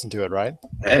it and listen to it, right?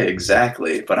 Hey,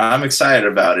 exactly. But I'm excited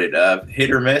about it. Hit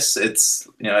or miss, it's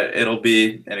it'll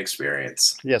be an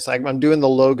experience. Yes, I'm doing the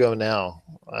logo now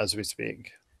as we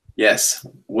speak. Yes.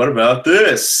 What about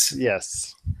this?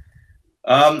 Yes.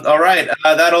 All right,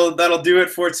 that'll do it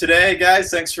for today,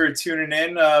 guys. Thanks for tuning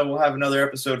in. We'll have another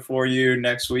episode for you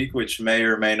next week, which may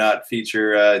or may not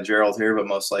feature Gerald here, but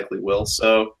most likely will.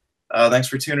 So thanks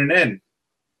for tuning in.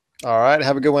 All right,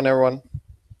 have a good one, everyone.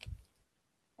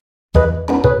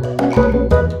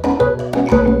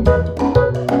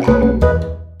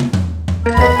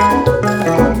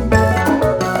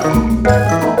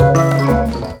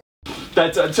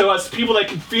 That's to us people that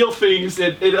can feel things.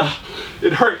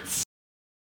 It hurts.